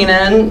not coming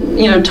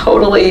in,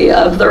 totally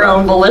of their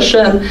own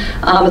volition.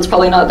 It's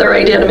probably not their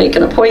idea to make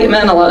an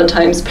appointment. A lot of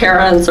times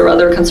parents or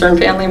other concerned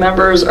family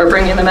members are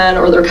bringing them in,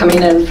 or they're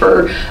coming in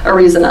for a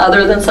reason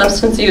other than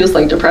substance use,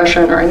 like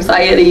depression or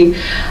anxiety.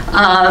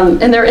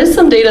 And there is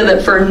some data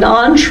that for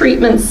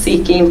non-treatment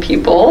seeking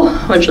people,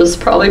 which is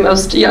probably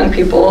most young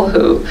people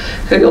who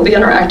you'll be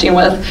interacting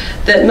with,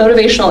 that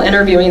motivational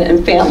interviewing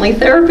and family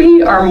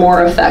therapy are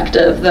more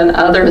effective than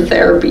other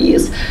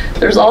therapies.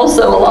 There's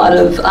also a lot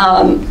of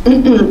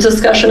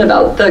discussion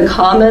about the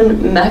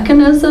common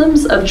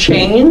mechanisms of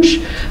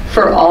change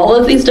for all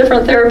of these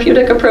different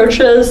therapeutic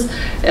approaches.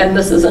 And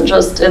this isn't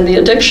just in the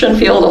addiction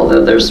field,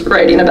 although there's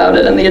writing about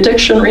it in the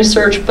addiction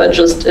research, but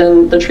just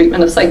in the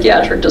treatment of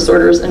psychiatric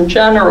disorders in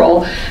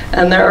general.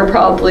 And there are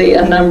probably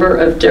a number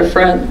of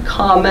different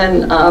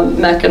common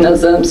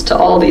mechanisms to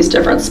all these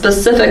different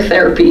specific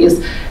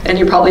therapies. And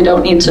you probably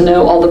don't need to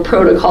know all the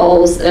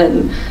protocols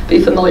and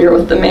be familiar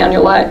with the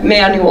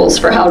manuals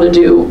for how to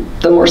do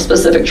the more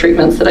specific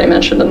treatments that I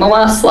mentioned in the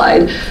last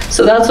slide.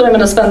 So that's what I'm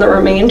going to spend the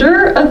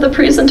remainder of the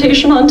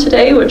presentation on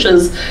today, which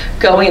is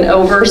going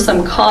over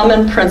some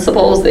common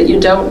principles that you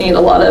don't need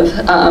a lot of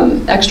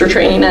extra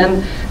training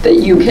in, that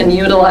you can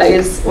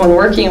utilize when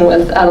working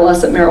with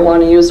adolescent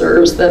marijuana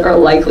users that are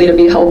likely to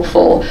be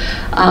helpful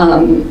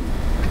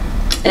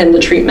in the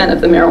treatment of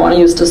the marijuana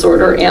use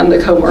disorder and the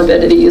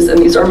comorbidities. And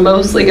these are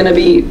mostly going to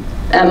be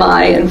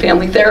MI and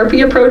family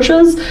therapy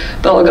approaches,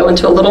 but I'll go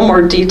into a little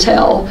more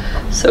detail.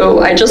 So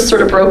I just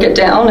sort of broke it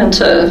down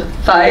into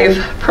 5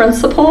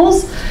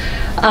 principles.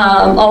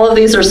 All of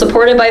these are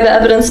supported by the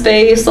evidence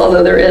base,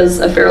 although there is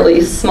a fairly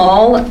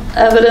small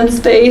evidence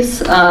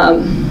base,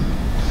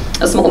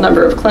 a small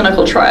number of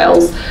clinical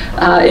trials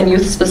in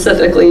youth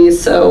specifically.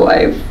 So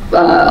I've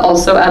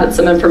also added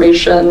some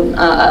information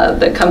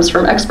that comes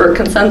from expert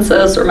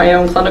consensus or my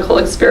own clinical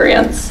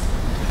experience.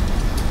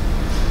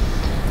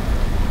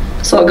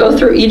 So I'll go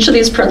through each of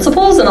these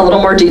principles in a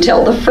little more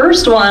detail. The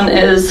first one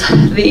is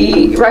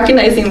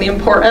recognizing the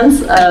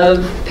importance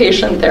of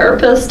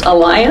patient-therapist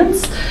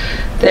alliance.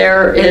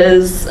 There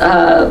is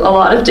a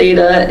lot of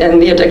data in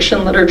the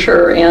addiction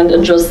literature and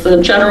in just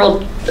the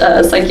general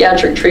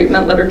psychiatric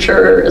treatment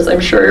literature, as I'm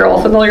sure you're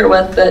all familiar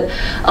with, that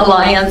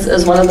alliance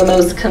is one of the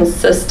most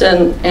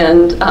consistent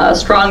and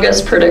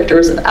strongest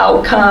predictors of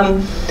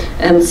outcome.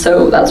 And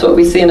so that's what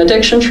we see in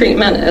addiction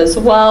treatment as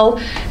well.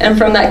 And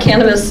from that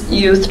cannabis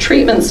youth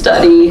treatment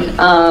study,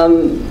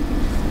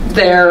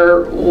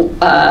 there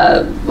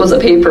was a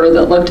paper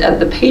that looked at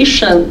the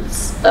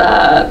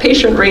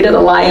patient-rated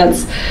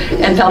alliance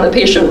and found that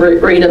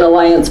patient-rated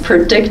alliance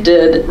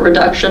predicted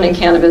reduction in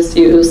cannabis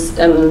use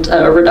and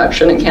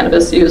reduction in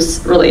cannabis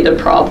use-related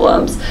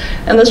problems.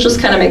 And this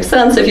just kind of makes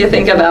sense if you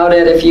think about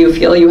it. If you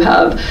feel you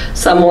have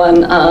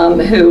someone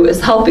who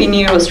is helping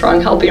you, a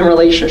strong helping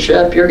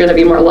relationship, you're going to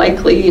be more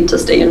likely to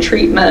stay in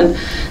treatment,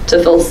 to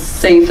feel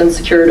safe and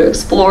secure to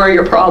explore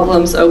your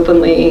problems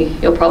openly.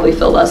 You'll probably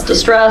feel less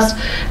distressed,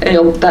 and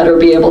you'll better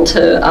be able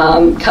to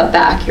cut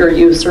back your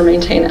use or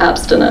maintain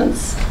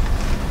abstinence.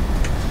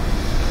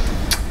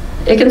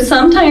 It can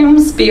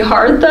sometimes be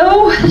hard,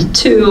 though,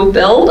 to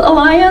build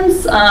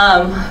alliance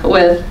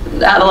with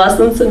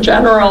adolescents in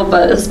general,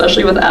 but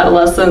especially with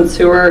adolescents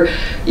who are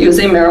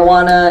using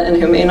marijuana and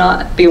who may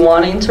not be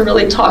wanting to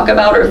really talk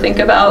about or think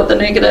about the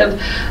negative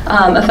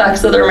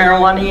effects of their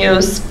marijuana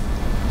use.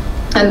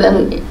 And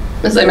then,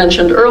 as I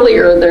mentioned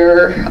earlier,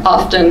 there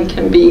often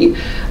can be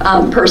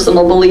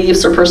personal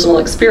beliefs or personal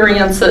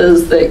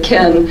experiences that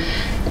can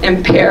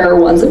impair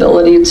one's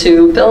ability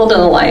to build an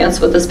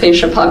alliance with this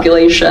patient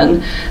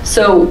population.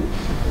 So,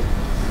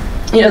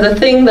 the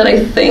thing that I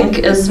think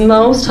is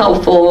most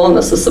helpful, and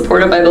this is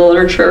supported by the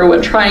literature,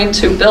 when trying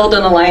to build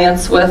an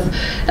alliance with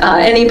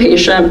any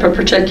patient, but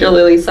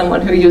particularly someone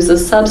who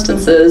uses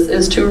substances,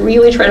 is to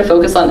really try to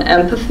focus on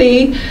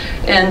empathy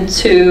and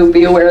to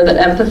be aware that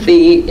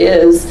empathy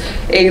is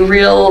a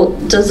real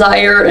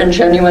desire and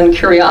genuine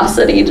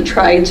curiosity to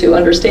try to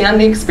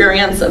understand the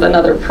experience of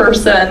another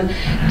person,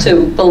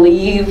 to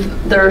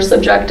believe their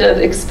subjective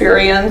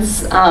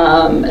experience,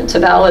 to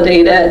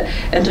validate it,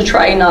 and to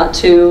try not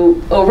to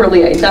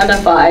overly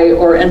identify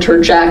or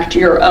interject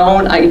your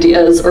own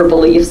ideas or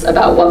beliefs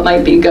about what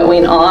might be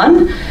going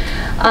on.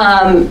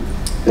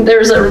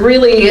 there's a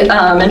really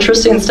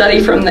interesting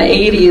study from the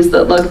 80s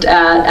that looked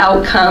at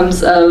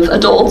outcomes of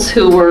adults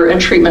who were in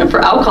treatment for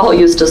alcohol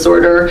use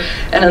disorder.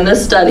 And in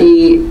this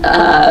study,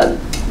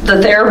 the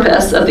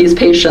therapists of these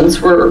patients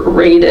were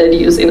rated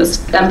using an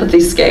empathy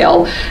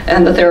scale,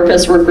 and the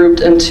therapists were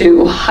grouped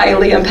into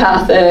highly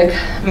empathic,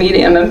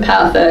 medium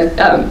empathic,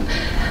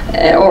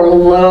 or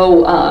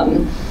low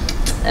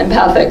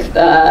empathic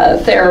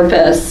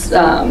therapists.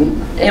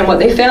 And what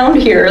they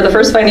found here, the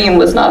first finding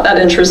was not that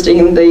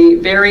interesting. The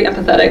very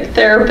empathetic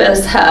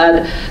therapists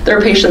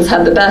their patients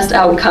had the best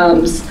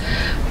outcomes.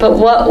 But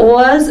what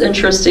was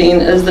interesting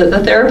is that the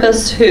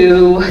therapists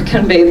who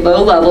conveyed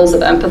low levels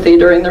of empathy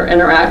during their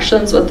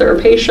interactions with their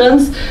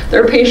patients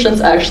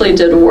actually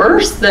did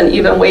worse than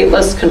even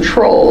waitlist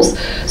controls.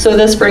 So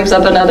this brings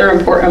up another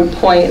important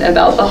point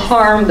about the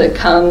harm that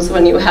comes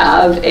when you're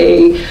not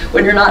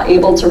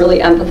able to really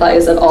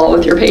empathize at all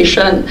with your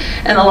patient.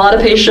 And a lot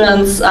of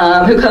patients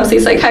who come see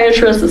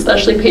psychiatrists,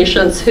 especially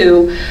patients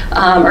who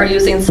are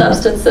using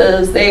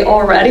substances, they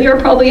already are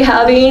probably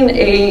having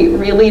a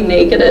really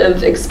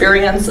negative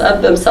experience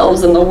of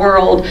themselves in the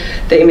world.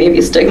 They may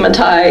be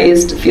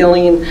stigmatized,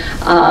 feeling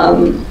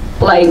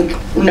like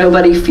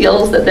nobody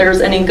feels that there's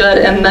any good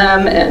in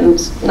them, and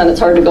then it's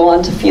hard to go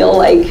on to feel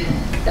like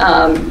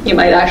you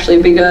might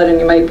actually be good and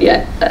you might be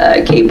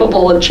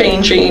capable of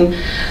changing.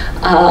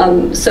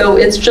 So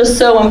it's just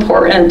so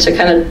important to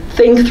kind of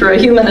think through a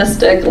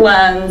humanistic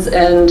lens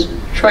and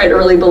try to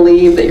really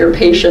believe that your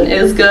patient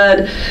is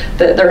good,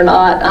 that they're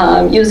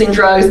not using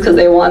drugs because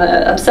they want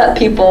to upset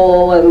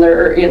people and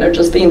they're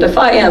just being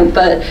defiant,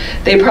 but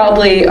they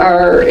probably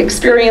are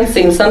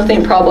experiencing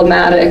something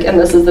problematic, and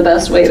this is the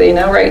best way they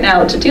know right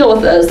now to deal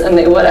with this, and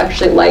they would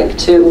actually like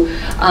to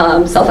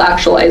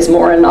self-actualize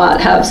more and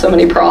not have so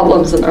many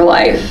problems in their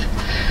life.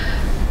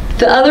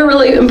 The other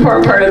really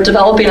important part of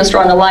developing a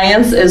strong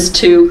alliance is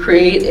to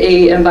create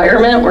an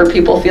environment where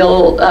people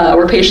feel,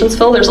 where patients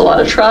feel there's a lot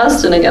of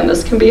trust. And again,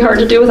 this can be hard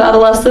to do with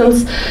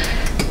adolescents.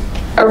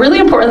 A really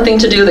important thing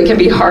to do that can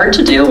be hard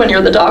to do when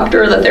you're the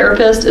doctor or the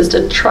therapist is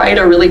to try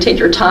to really take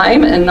your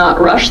time and not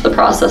rush the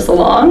process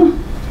along.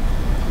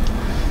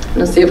 I'm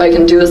gonna see if I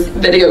can do this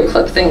video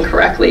clip thing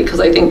correctly, because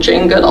I think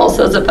Jane Goodall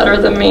says it better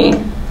than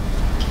me.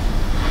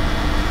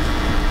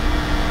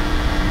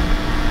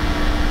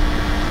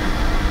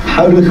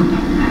 How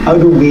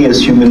do we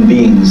as human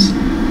beings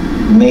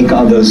make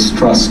others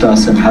trust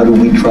us, and how do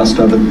we trust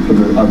other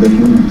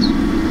humans?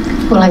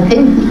 Well, I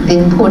think the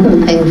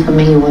important thing for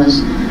me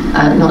was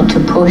not to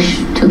push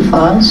too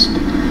fast.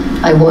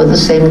 I wore the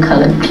same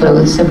colored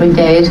clothes every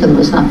day, so there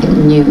was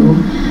nothing new.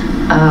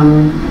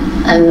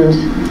 And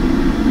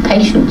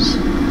patience.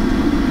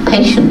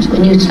 Patience.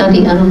 When you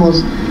study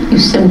animals, you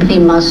simply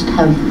must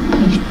have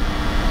patience.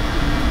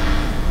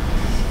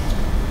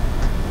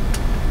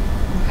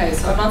 Okay,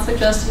 so I'm not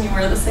suggesting you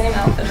wear the same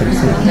outfit every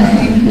single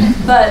day,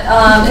 but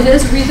it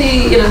is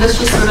really, this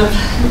just sort of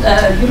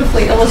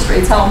beautifully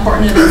illustrates how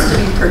important it is to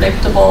be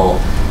predictable,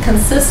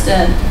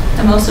 consistent,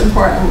 and most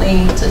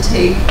importantly, to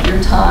take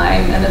your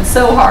time. And it's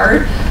so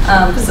hard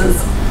because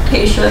as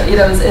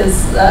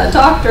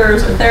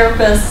doctors or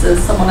therapists,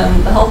 as someone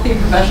in the healthy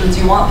professions,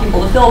 you want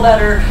people to feel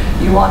better,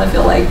 you want to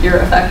feel like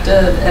you're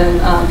effective in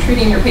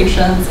treating your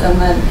patients,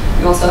 and then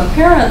you also have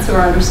parents who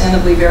are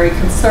understandably very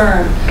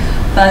concerned.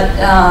 But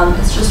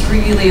it's just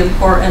really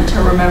important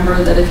to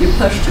remember that if you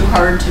push too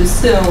hard too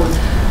soon,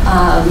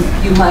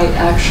 you might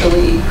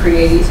actually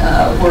create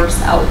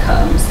worse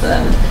outcomes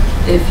than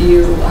if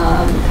you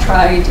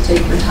try to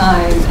take your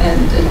time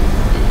and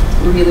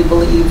really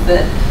believe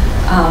that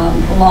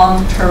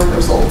long-term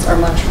results are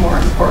much more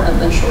important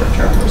than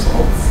short-term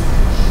results.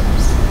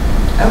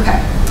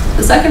 Okay.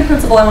 The second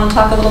principle I want to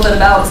talk a little bit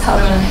about is how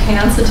to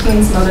enhance a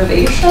teen's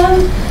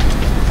motivation.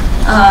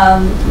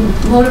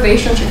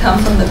 Motivation should come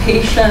from the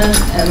patient,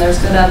 and there's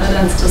good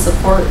evidence to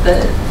support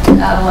that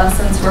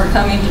adolescents who are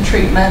coming to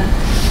treatment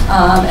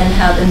and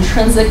have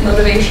intrinsic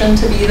motivation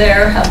to be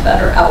there have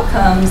better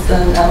outcomes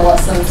than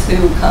adolescents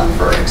who come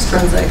for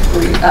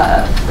extrinsically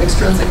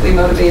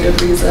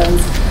motivated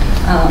reasons,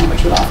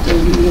 which would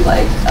often be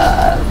like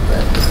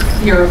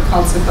fear of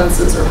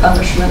consequences or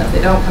punishment if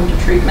they don't come to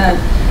treatment.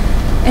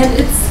 And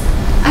it's,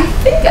 I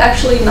think,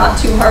 actually not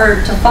too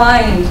hard to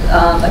find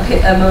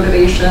a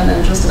motivation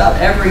in just about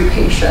every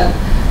patient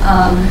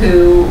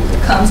who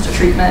comes to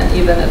treatment,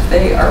 even if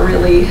they are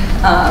really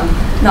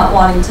not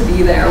wanting to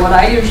be there. What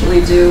I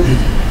usually do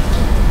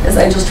is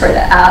I just try to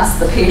ask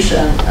the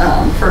patient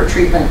for a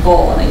treatment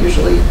goal, and I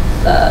usually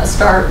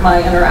start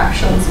my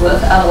interactions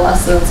with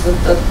adolescents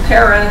with the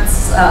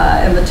parents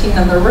and the teen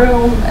in the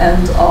room,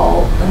 and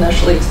I'll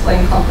initially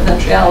explain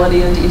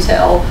confidentiality in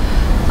detail.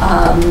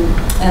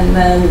 And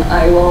then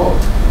I will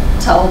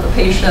tell the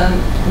patient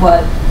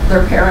what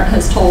their parent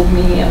has told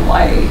me and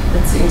why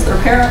it seems their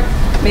parent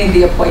made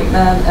the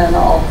appointment, and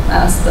I'll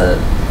ask the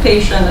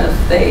patient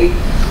if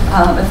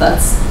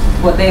that's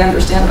what they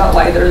understand about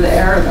why they're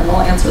there, and then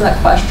they'll answer that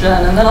question,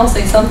 and then I'll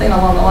say something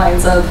along the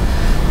lines of,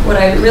 what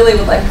I really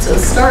would like to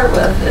start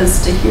with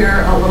is to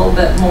hear a little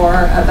bit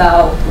more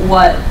about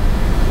what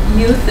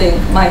you think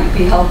might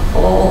be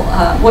helpful,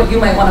 what you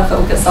might want to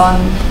focus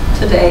on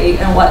today,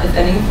 and what, if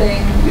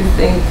anything, you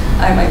think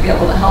I might be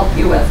able to help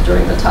you with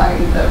during the time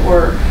that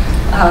we're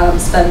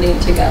spending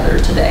together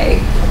today.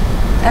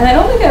 And I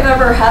don't think I've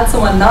ever had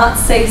someone not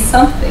say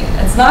something.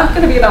 It's not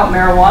going to be about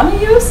marijuana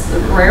use.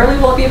 Rarely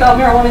will it be about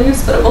marijuana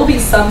use, but it will be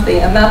something.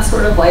 And that's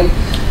sort of like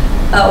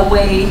a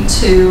way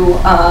to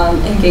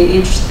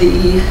engage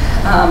the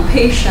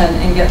patient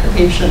and get the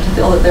patient to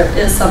feel that there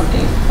is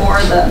something for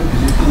them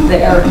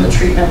there in the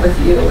treatment with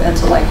you, and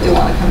to likely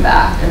want to come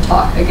back and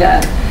talk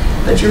again.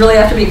 But you really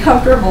have to be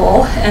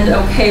comfortable and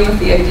okay with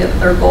the idea that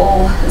their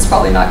goal is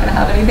probably not going to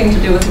have anything to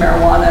do with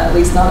marijuana, at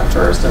least not at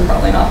first, and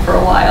probably not for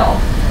a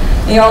while.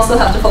 And you also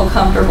have to feel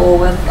comfortable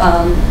with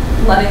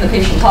letting the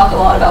patient talk a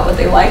lot about what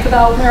they like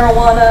about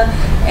marijuana,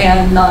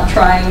 and not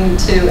trying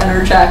to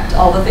interject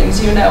all the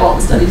things you know, all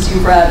the studies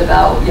you've read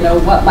about, you know,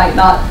 what might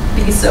not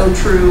be so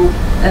true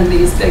in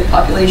these big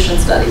population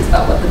studies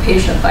about what the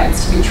patient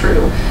finds to be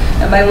true.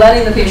 And by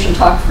letting the patient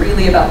talk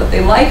freely about what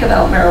they like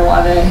about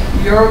marijuana,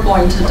 you're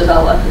going to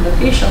develop, and the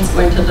patient's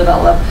going to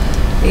develop,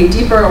 a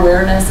deeper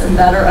awareness and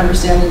better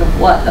understanding of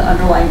what the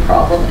underlying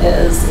problem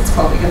is. It's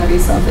probably going to be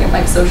something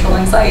like social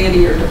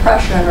anxiety or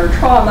depression or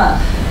trauma,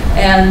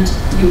 and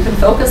you can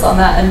focus on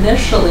that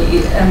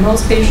initially, and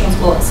most patients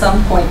will at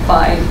some point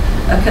find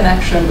a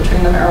connection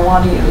between the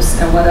marijuana use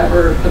and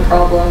whatever the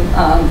problem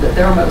that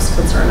they're most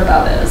concerned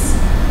about is.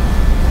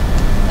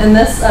 And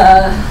this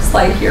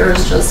slide here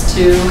is just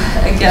to,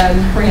 again,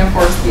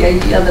 reinforce the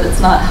idea that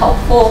it's not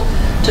helpful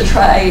to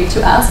try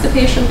to ask a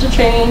patient to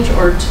change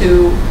or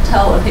to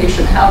tell a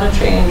patient how to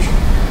change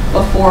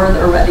before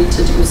they're ready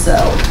to do so.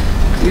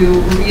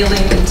 You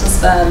really need to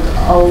spend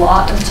a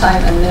lot of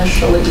time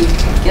initially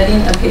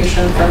getting a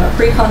patient from a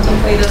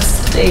pre-contemplative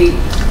state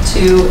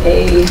to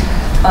a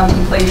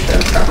contemplation,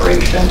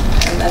 preparation,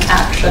 and then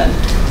action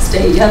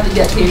state. You have to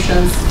get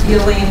patients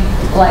feeling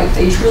like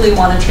they truly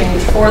want to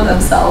change for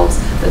themselves,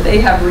 that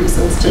they have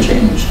reasons to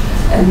change.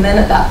 And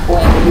then at that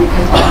point, you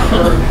can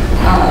offer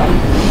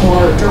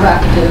more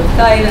directive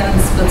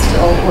guidance, but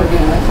still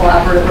working in a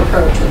collaborative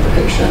approach with the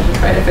patient to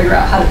try to figure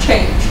out how to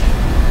change.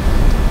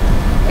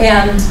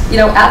 And, you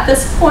know, at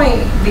this point,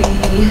 the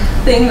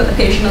thing that the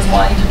patient is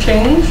wanting to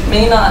change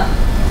may not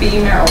be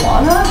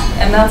marijuana,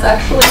 and that's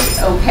actually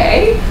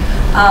okay.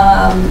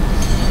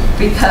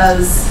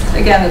 Because,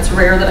 again, it's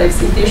rare that I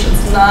see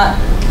patients not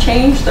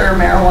change their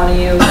marijuana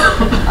use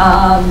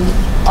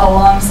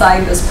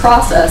alongside this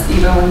process,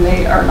 even when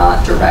they are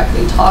not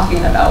directly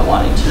talking about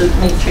wanting to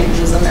make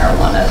changes in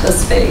marijuana at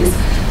this phase.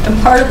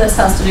 And part of this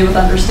has to do with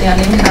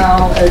understanding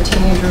how a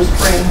teenager's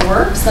brain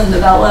works and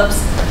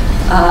develops.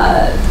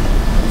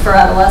 For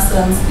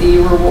adolescents, the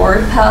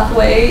reward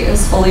pathway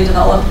is fully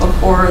developed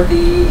before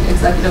the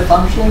executive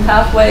functioning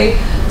pathway.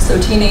 So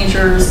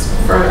teenagers,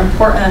 for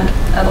important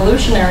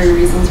evolutionary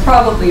reasons,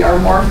 probably are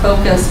more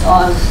focused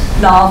on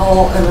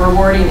novel and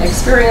rewarding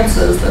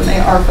experiences than they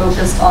are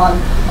focused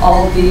on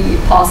all the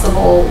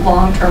possible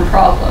long-term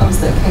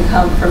problems that can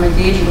come from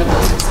engaging in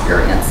those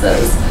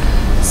experiences.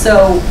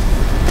 So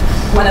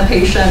when a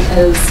patient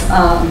is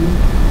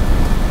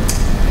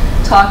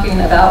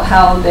talking about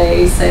how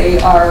they, say,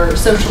 are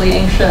socially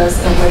anxious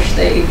and wish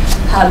they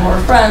had more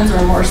friends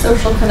or more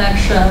social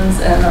connections,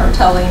 and are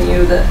telling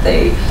you that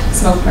they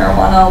smoke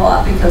marijuana a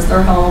lot because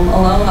they're home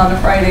alone on a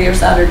Friday or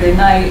Saturday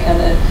night, and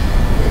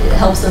it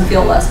helps them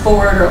feel less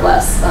bored or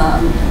less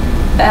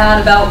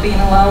bad about being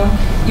alone.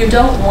 You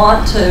don't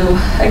want to,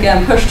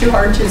 again, push too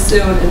hard too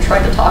soon and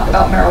try to talk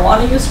about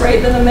marijuana use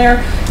right then and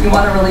there. You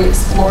want to really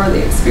explore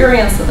the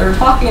experience that they're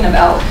talking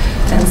about,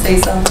 and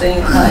say something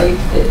like,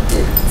 it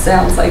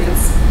sounds like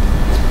it's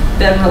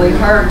been really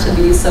hard to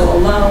be so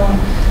alone.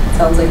 It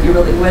sounds like you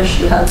really wish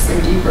you had some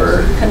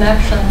deeper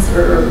connections,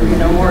 or, you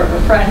know, more of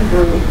a friend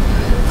group.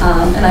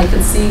 And I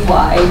could see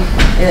why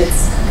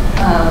it's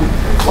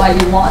why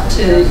you want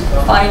to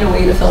find a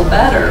way to feel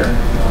better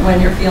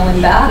when you're feeling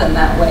bad in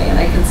that way. And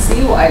I can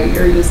see why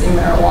you're using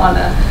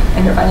marijuana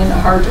and you're finding it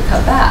hard to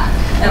cut back.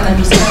 And then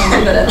just kind of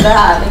leave it at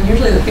that. And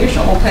usually the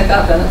patient will pick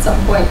up and at some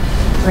point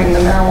bring the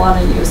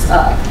marijuana use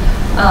up.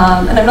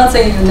 And I'm not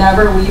saying you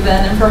never weave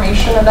in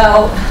information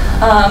about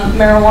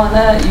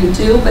marijuana, you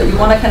do, but you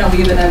want to kind of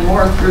weave it in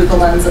more through the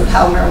lens of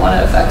how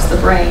marijuana affects the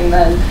brain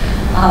than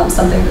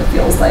something that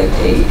feels like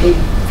a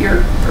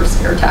fear or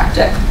scare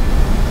tactic.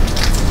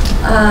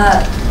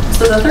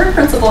 So the third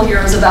principle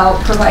here is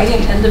about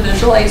providing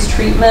individualized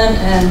treatment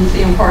and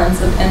the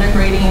importance of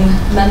integrating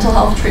mental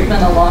health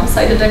treatment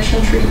alongside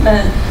addiction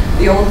treatment.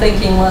 The old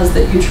thinking was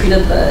that you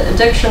treated the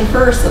addiction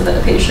first so that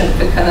a patient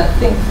could kind of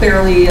think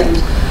clearly and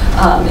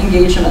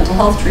engage in mental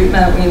health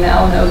treatment. We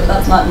now know that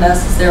that's not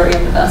necessary,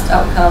 and the best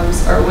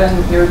outcomes are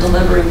when you're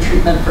delivering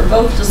treatment for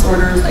both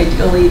disorders,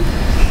 ideally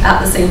at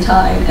the same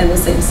time in the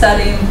same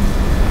setting.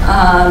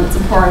 It's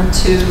important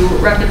to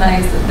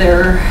recognize that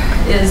there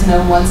is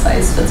no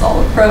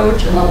one-size-fits-all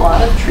approach, and a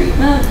lot of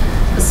treatment,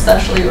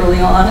 especially early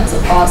on, is a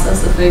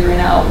process of figuring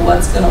out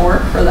what's going to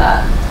work for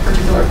that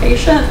particular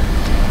patient.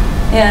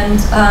 And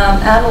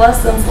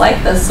adolescents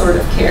like this sort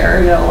of care.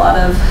 You know, a lot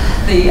of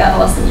the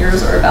adolescent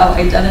years are about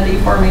identity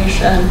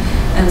formation,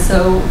 and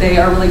so they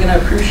are really going to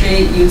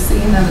appreciate you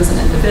seeing them as an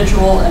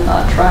individual and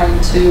not trying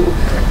to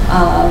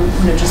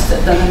just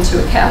fit them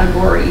into a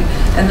category.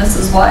 And this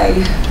is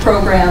why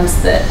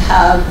programs that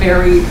have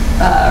very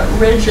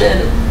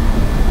rigid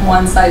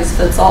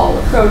one-size-fits-all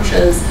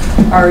approaches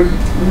are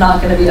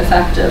not going to be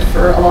effective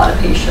for a lot of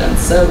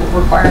patients. So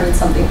requiring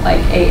something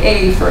like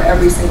AA for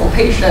every single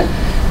patient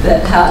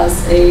that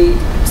has a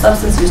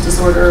substance use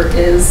disorder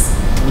is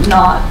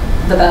not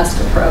the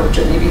best approach.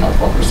 It may be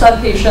helpful for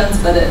some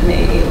patients, but it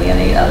may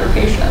alienate other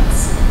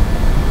patients.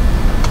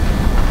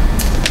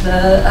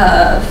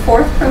 The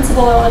fourth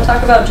principle I want to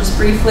talk about just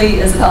briefly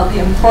is about the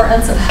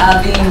importance of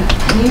having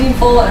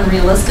meaningful and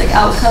realistic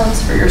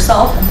outcomes for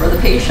yourself and for the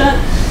patient.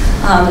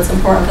 It's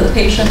important for the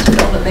patient to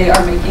feel that they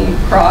are making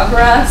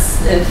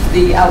progress. If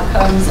the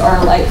outcomes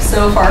are like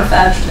so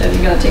far-fetched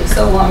and going to take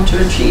so long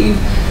to achieve,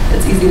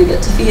 it's easy to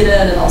get defeated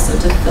and also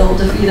to feel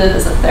defeated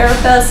as a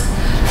therapist.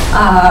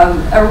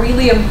 A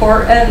really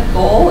important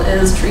goal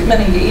is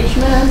treatment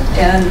engagement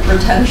and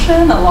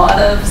retention. A lot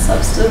of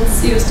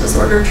substance use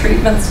disorder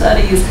treatment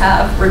studies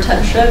have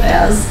retention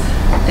as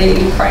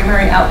a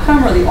primary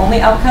outcome or the only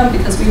outcome,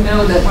 because we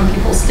know that when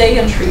people stay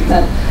in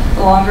treatment,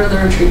 the longer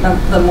they're in treatment,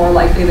 the more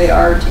likely they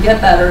are to get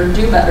better and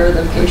do better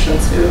than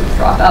patients who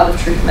drop out of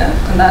treatment.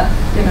 And that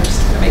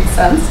just kind of makes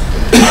sense.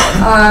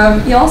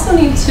 You also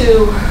need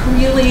to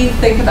really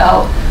think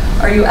about,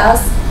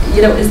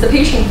 is the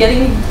patient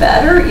getting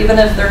better even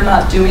if they're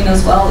not doing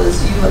as well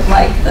as you would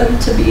like them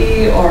to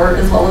be, or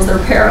as well as their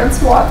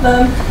parents want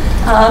them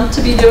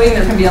to be doing?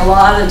 There can be a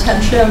lot of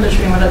tension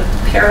between what a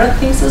parent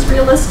thinks is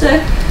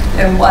realistic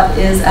and what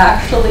is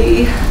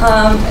actually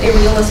a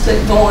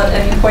realistic goal at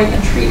any point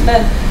in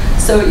treatment.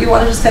 So you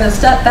want to just kind of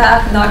step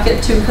back, not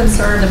get too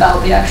concerned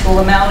about the actual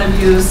amount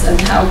of use and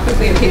how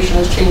quickly a patient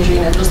is changing,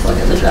 and just look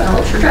at the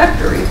general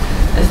trajectory.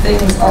 If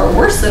things are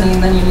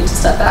worsening, then you need to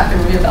step back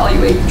and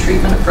reevaluate the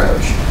treatment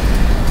approach.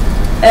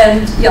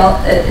 And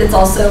it's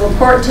also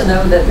important to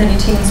know that many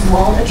teens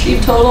won't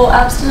achieve total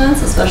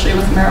abstinence, especially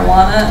with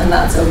marijuana, and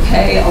that's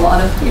okay. A lot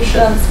of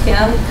patients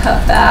can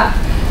cut back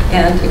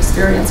and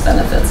experience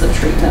benefits of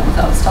treatment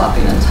without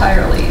stopping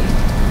entirely.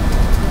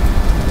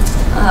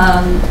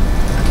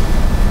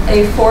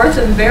 A fourth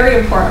and very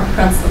important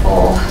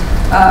principle,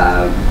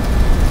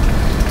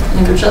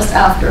 just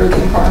after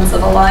the importance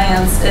of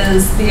alliance,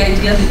 is the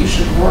idea that you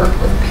should work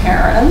with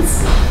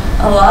parents.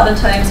 A lot of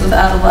times with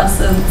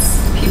adolescents,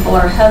 people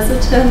are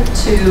hesitant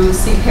to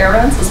see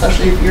parents,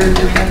 especially if you're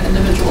doing an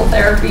individual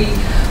therapy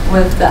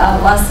with the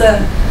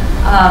adolescent.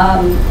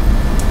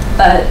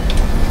 But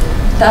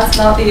that's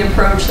not the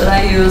approach that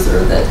I use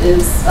or that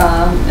is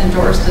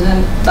endorsed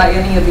by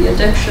any of the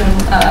addiction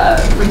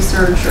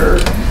research or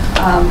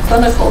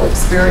clinical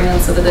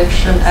experience of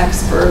addiction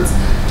experts.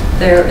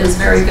 There is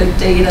very good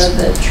data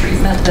that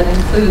treatment that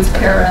includes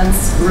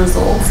parents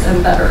results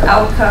in better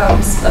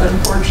outcomes, but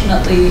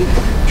unfortunately,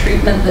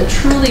 treatment that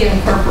truly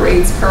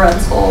incorporates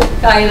parental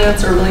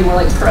guidance, or really more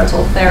like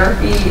parental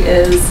therapy,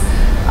 is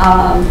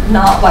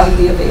not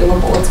widely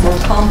available. It's more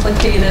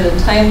complicated and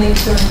timely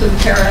to include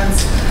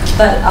parents,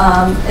 but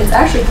it's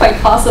actually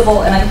quite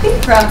possible, and I think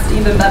perhaps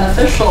even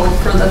beneficial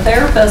for the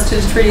therapist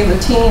who's treating the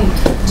teen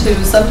to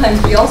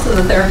sometimes be also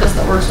the therapist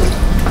that works with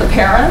the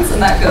parents,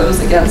 and that goes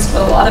against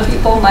what a lot of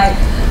people might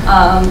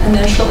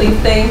initially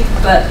think,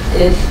 but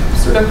it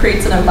sort of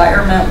creates an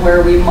environment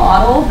where we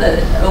model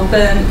that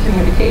open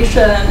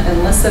communication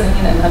and listening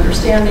and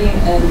understanding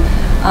and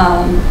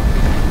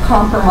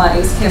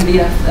compromise can be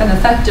an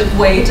effective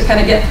way to kind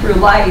of get through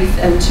life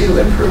and to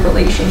improve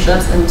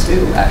relationships and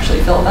to actually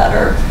feel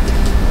better.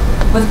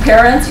 With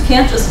parents, you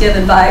can't just give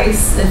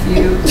advice. If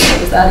it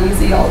was that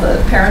easy, all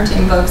the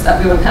parenting books, that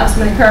we wouldn't have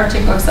so many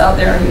parenting books out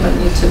there, and I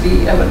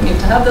wouldn't need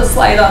to have this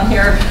slide on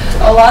here.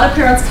 A lot of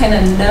parents kind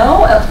of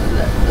know,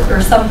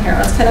 or some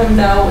parents kind of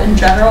know in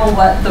general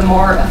what the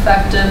more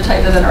effective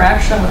type of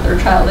interaction with their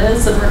child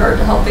is in regard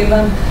to helping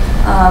them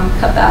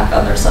cut back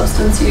on their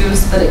substance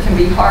use, but it can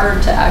be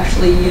hard to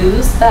actually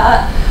use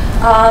that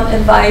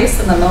advice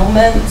in the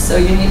moment. So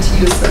you need to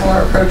use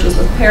similar approaches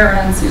with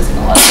parents, using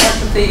a lot of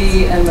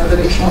empathy and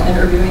motivational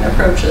interviewing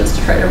approaches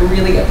to try to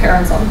really get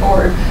parents on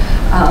board,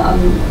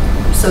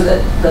 so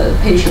that the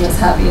patient is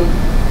having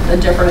a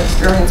different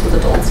experience with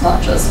adults,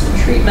 not just in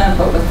treatment,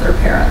 but with their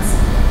parents.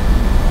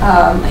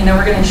 I know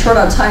we're getting short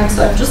on time,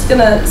 so I'm just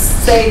going to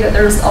say that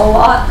there are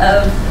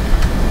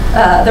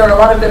a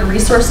lot of good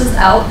resources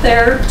out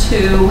there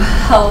to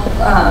help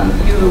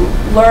you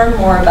learn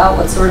more about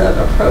what sort of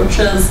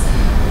approaches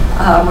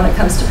when it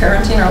comes to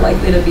parenting are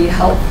likely to be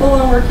helpful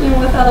in working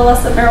with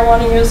adolescent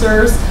marijuana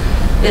users.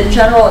 In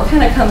general, it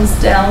kind of comes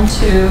down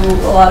to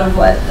a lot of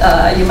what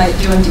you might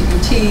do in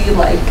DBT,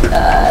 like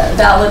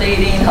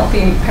validating,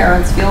 helping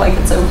parents feel like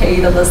it's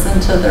okay to listen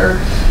to their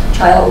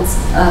child's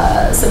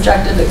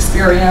subjective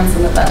experience,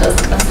 and that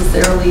doesn't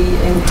necessarily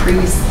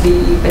increase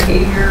the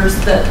behaviors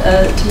that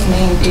a teen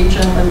may engage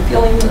in when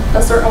feeling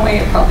a certain way.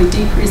 It probably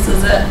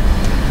decreases it.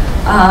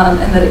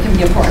 and that it can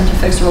be important to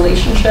fix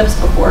relationships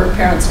before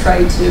parents try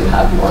to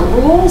have more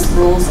rules.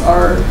 Rules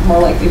are more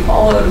likely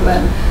followed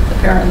when the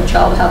parent and the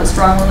child have a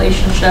strong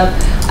relationship.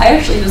 I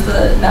actually use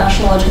the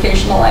National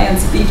Education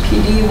Alliance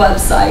BPD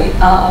website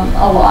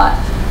a lot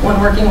when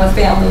working with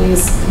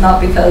families, not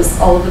because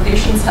all of the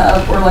patients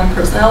have borderline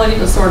personality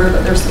disorder,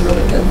 but there's some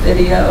really good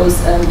videos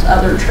and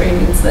other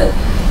trainings that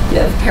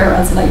give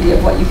parents an idea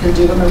of what you can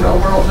do in the real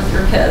world with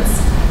your kids.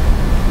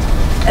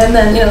 And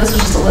then, this is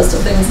just a list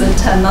of things that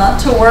tend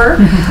not to work.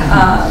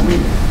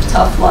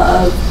 Tough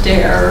love,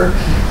 DARE,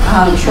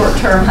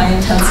 short-term,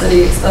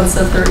 high-intensity,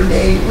 expensive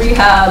 30-day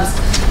rehabs.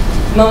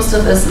 Most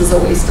of this is a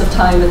waste of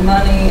time and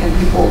money, and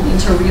people need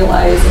to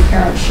realize that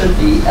parents should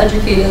be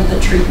educated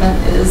that treatment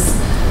is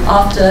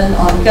often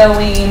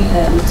ongoing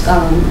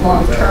and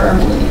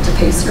long-term, and you need to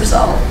pace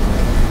yourself.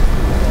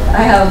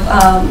 I have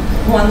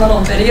one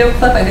little video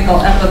clip. I think I'll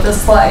end with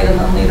this slide and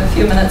then leave a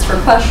few minutes for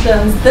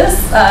questions.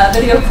 This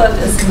video clip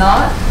is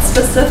not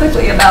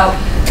specifically about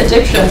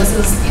addiction. This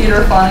is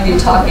Peter Fonagy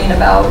talking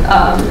about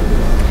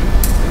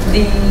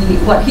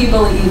what he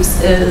believes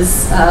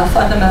is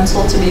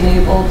fundamental to being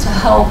able to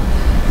help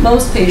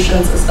most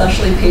patients,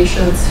 especially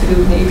patients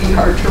who may be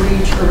hard to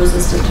reach or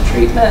resistant to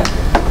treatment.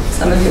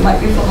 Some of you might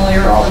be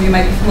familiar, all of you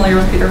might be familiar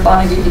with Peter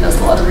Fonagy. He does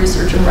a lot of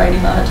research and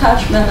writing on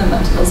attachment and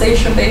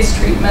mentalization-based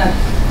treatment.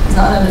 He's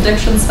not an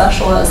addiction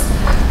specialist,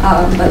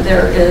 but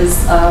there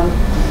is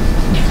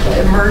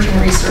emerging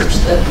research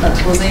that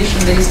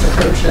mentalization-based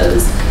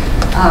approaches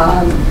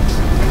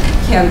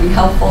can be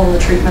helpful in the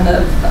treatment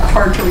of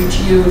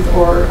hard-to-reach youth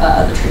or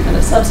the treatment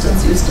of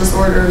substance use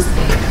disorders,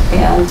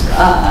 and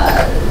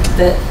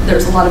that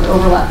there's a lot of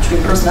overlap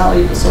between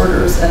personality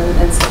disorders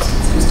and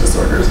substance use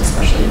disorders,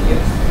 especially in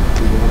youth.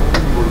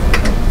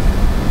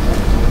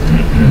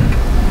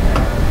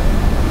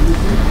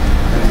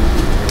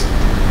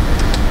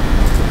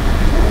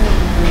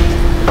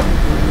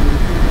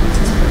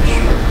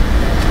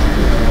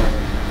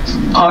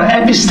 Our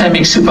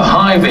epistemic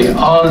superhighway,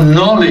 our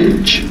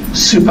knowledge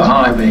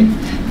superhighway,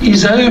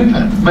 is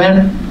open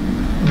when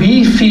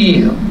we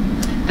feel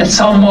that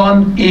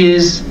someone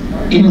is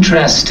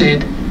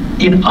interested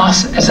in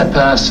us as a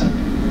person.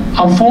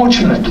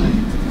 Unfortunately,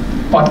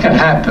 what can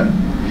happen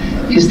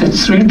is that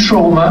through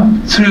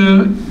trauma,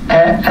 through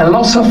a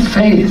loss of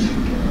faith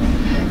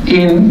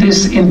in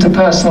this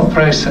interpersonal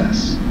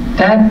process,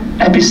 that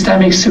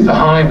epistemic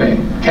superhighway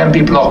can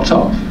be blocked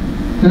off.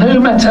 No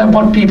matter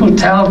what people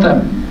tell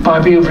them by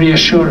way of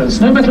reassurance,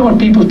 no matter what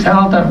people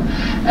tell them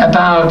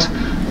about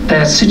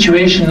their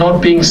situation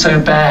not being so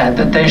bad,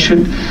 that they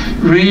should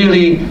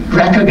really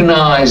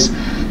recognize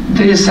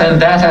this and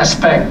that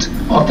aspect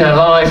of their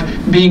life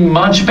being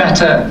much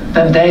better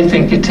than they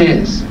think it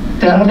is.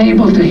 They're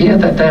unable to hear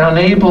that. They're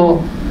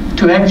unable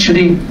to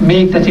actually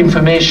make that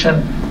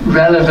information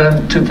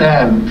relevant to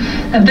them.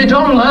 And they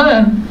don't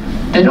learn,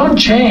 they don't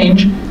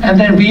change, and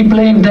then we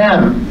blame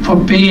them for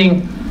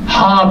being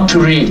hard to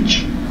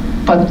reach.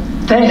 But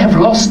they have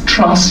lost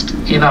trust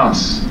in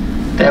us.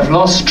 They have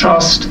lost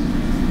trust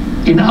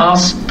in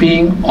us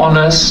being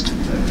honest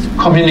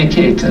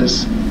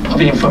communicators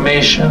of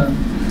information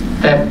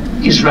that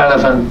is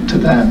relevant to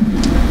them.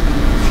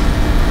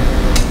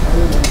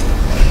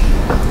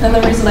 And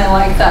the reason I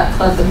like that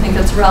clip and think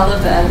it's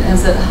relevant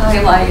is it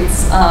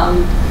highlights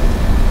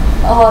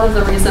a lot of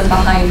the reason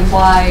behind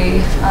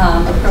why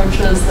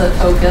approaches that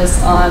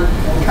focus on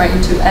trying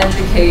to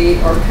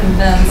educate or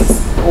convince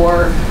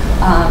or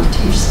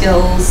teach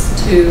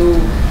skills to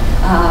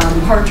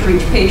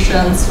hard-to-reach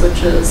patients,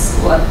 which is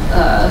what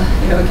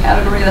a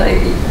category that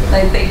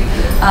I think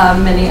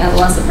many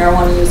adolescent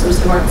marijuana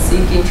users who aren't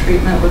seeking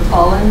treatment would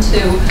fall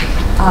into.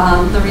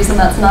 The reason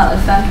that's not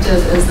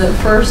effective is that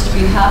first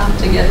we have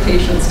to get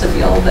patients to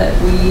feel that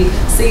we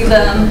see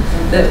them,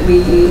 that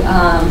we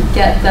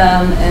get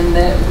them, and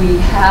that we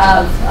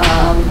have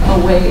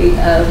a way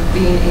of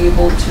being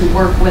able to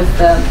work with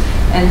them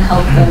and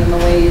help them in the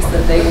ways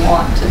that they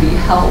want to be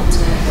helped.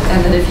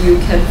 And that if you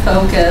can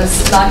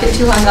focus, not get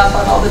too hung up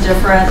on all the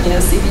different,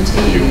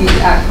 CBT,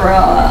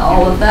 ACRA,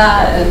 all of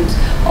that,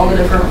 and all the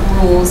different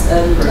rules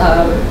and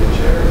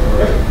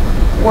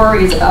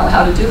worries about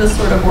how to do this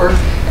sort of work,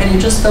 and you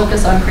just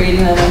focus on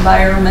creating an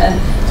environment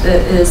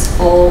that is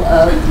full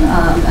of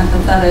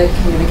empathetic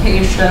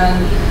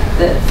communication,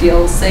 that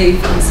feels safe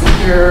and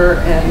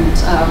secure,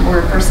 and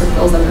where a person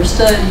feels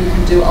understood, you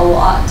can do a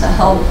lot to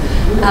help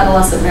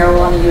adolescent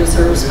marijuana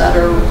users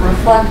better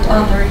reflect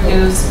on their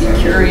use, be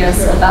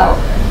curious about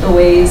the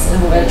ways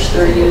in which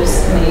their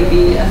use may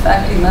be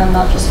affecting them,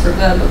 not just for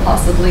good, but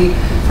possibly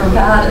for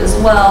bad as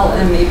well,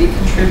 and maybe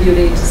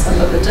contributing to some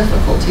of the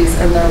difficulties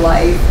in their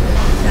life.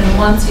 And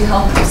once you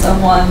help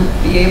someone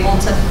be able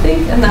to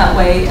think in that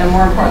way, and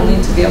more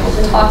importantly, to be able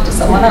to talk to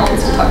someone else,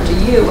 to talk to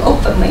you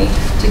openly,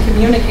 to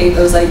communicate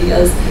those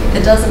ideas,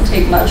 it doesn't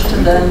take much to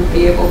then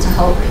be able to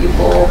help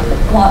people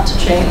want to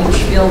change,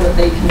 feel that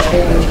they can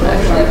change, and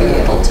actually be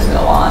able to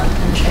go on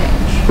and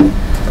change.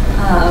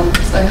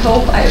 So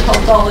I've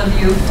helped all of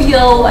you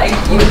feel like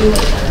you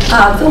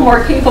feel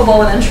more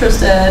capable and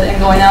interested in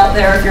going out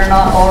there if you're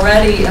not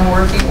already, and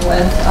working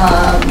with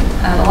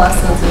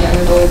adolescents and young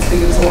adults who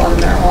use a lot of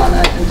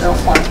marijuana and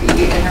don't want to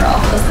be in your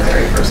office the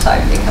very first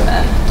time they come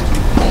in.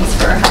 Thanks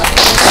for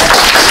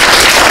having me.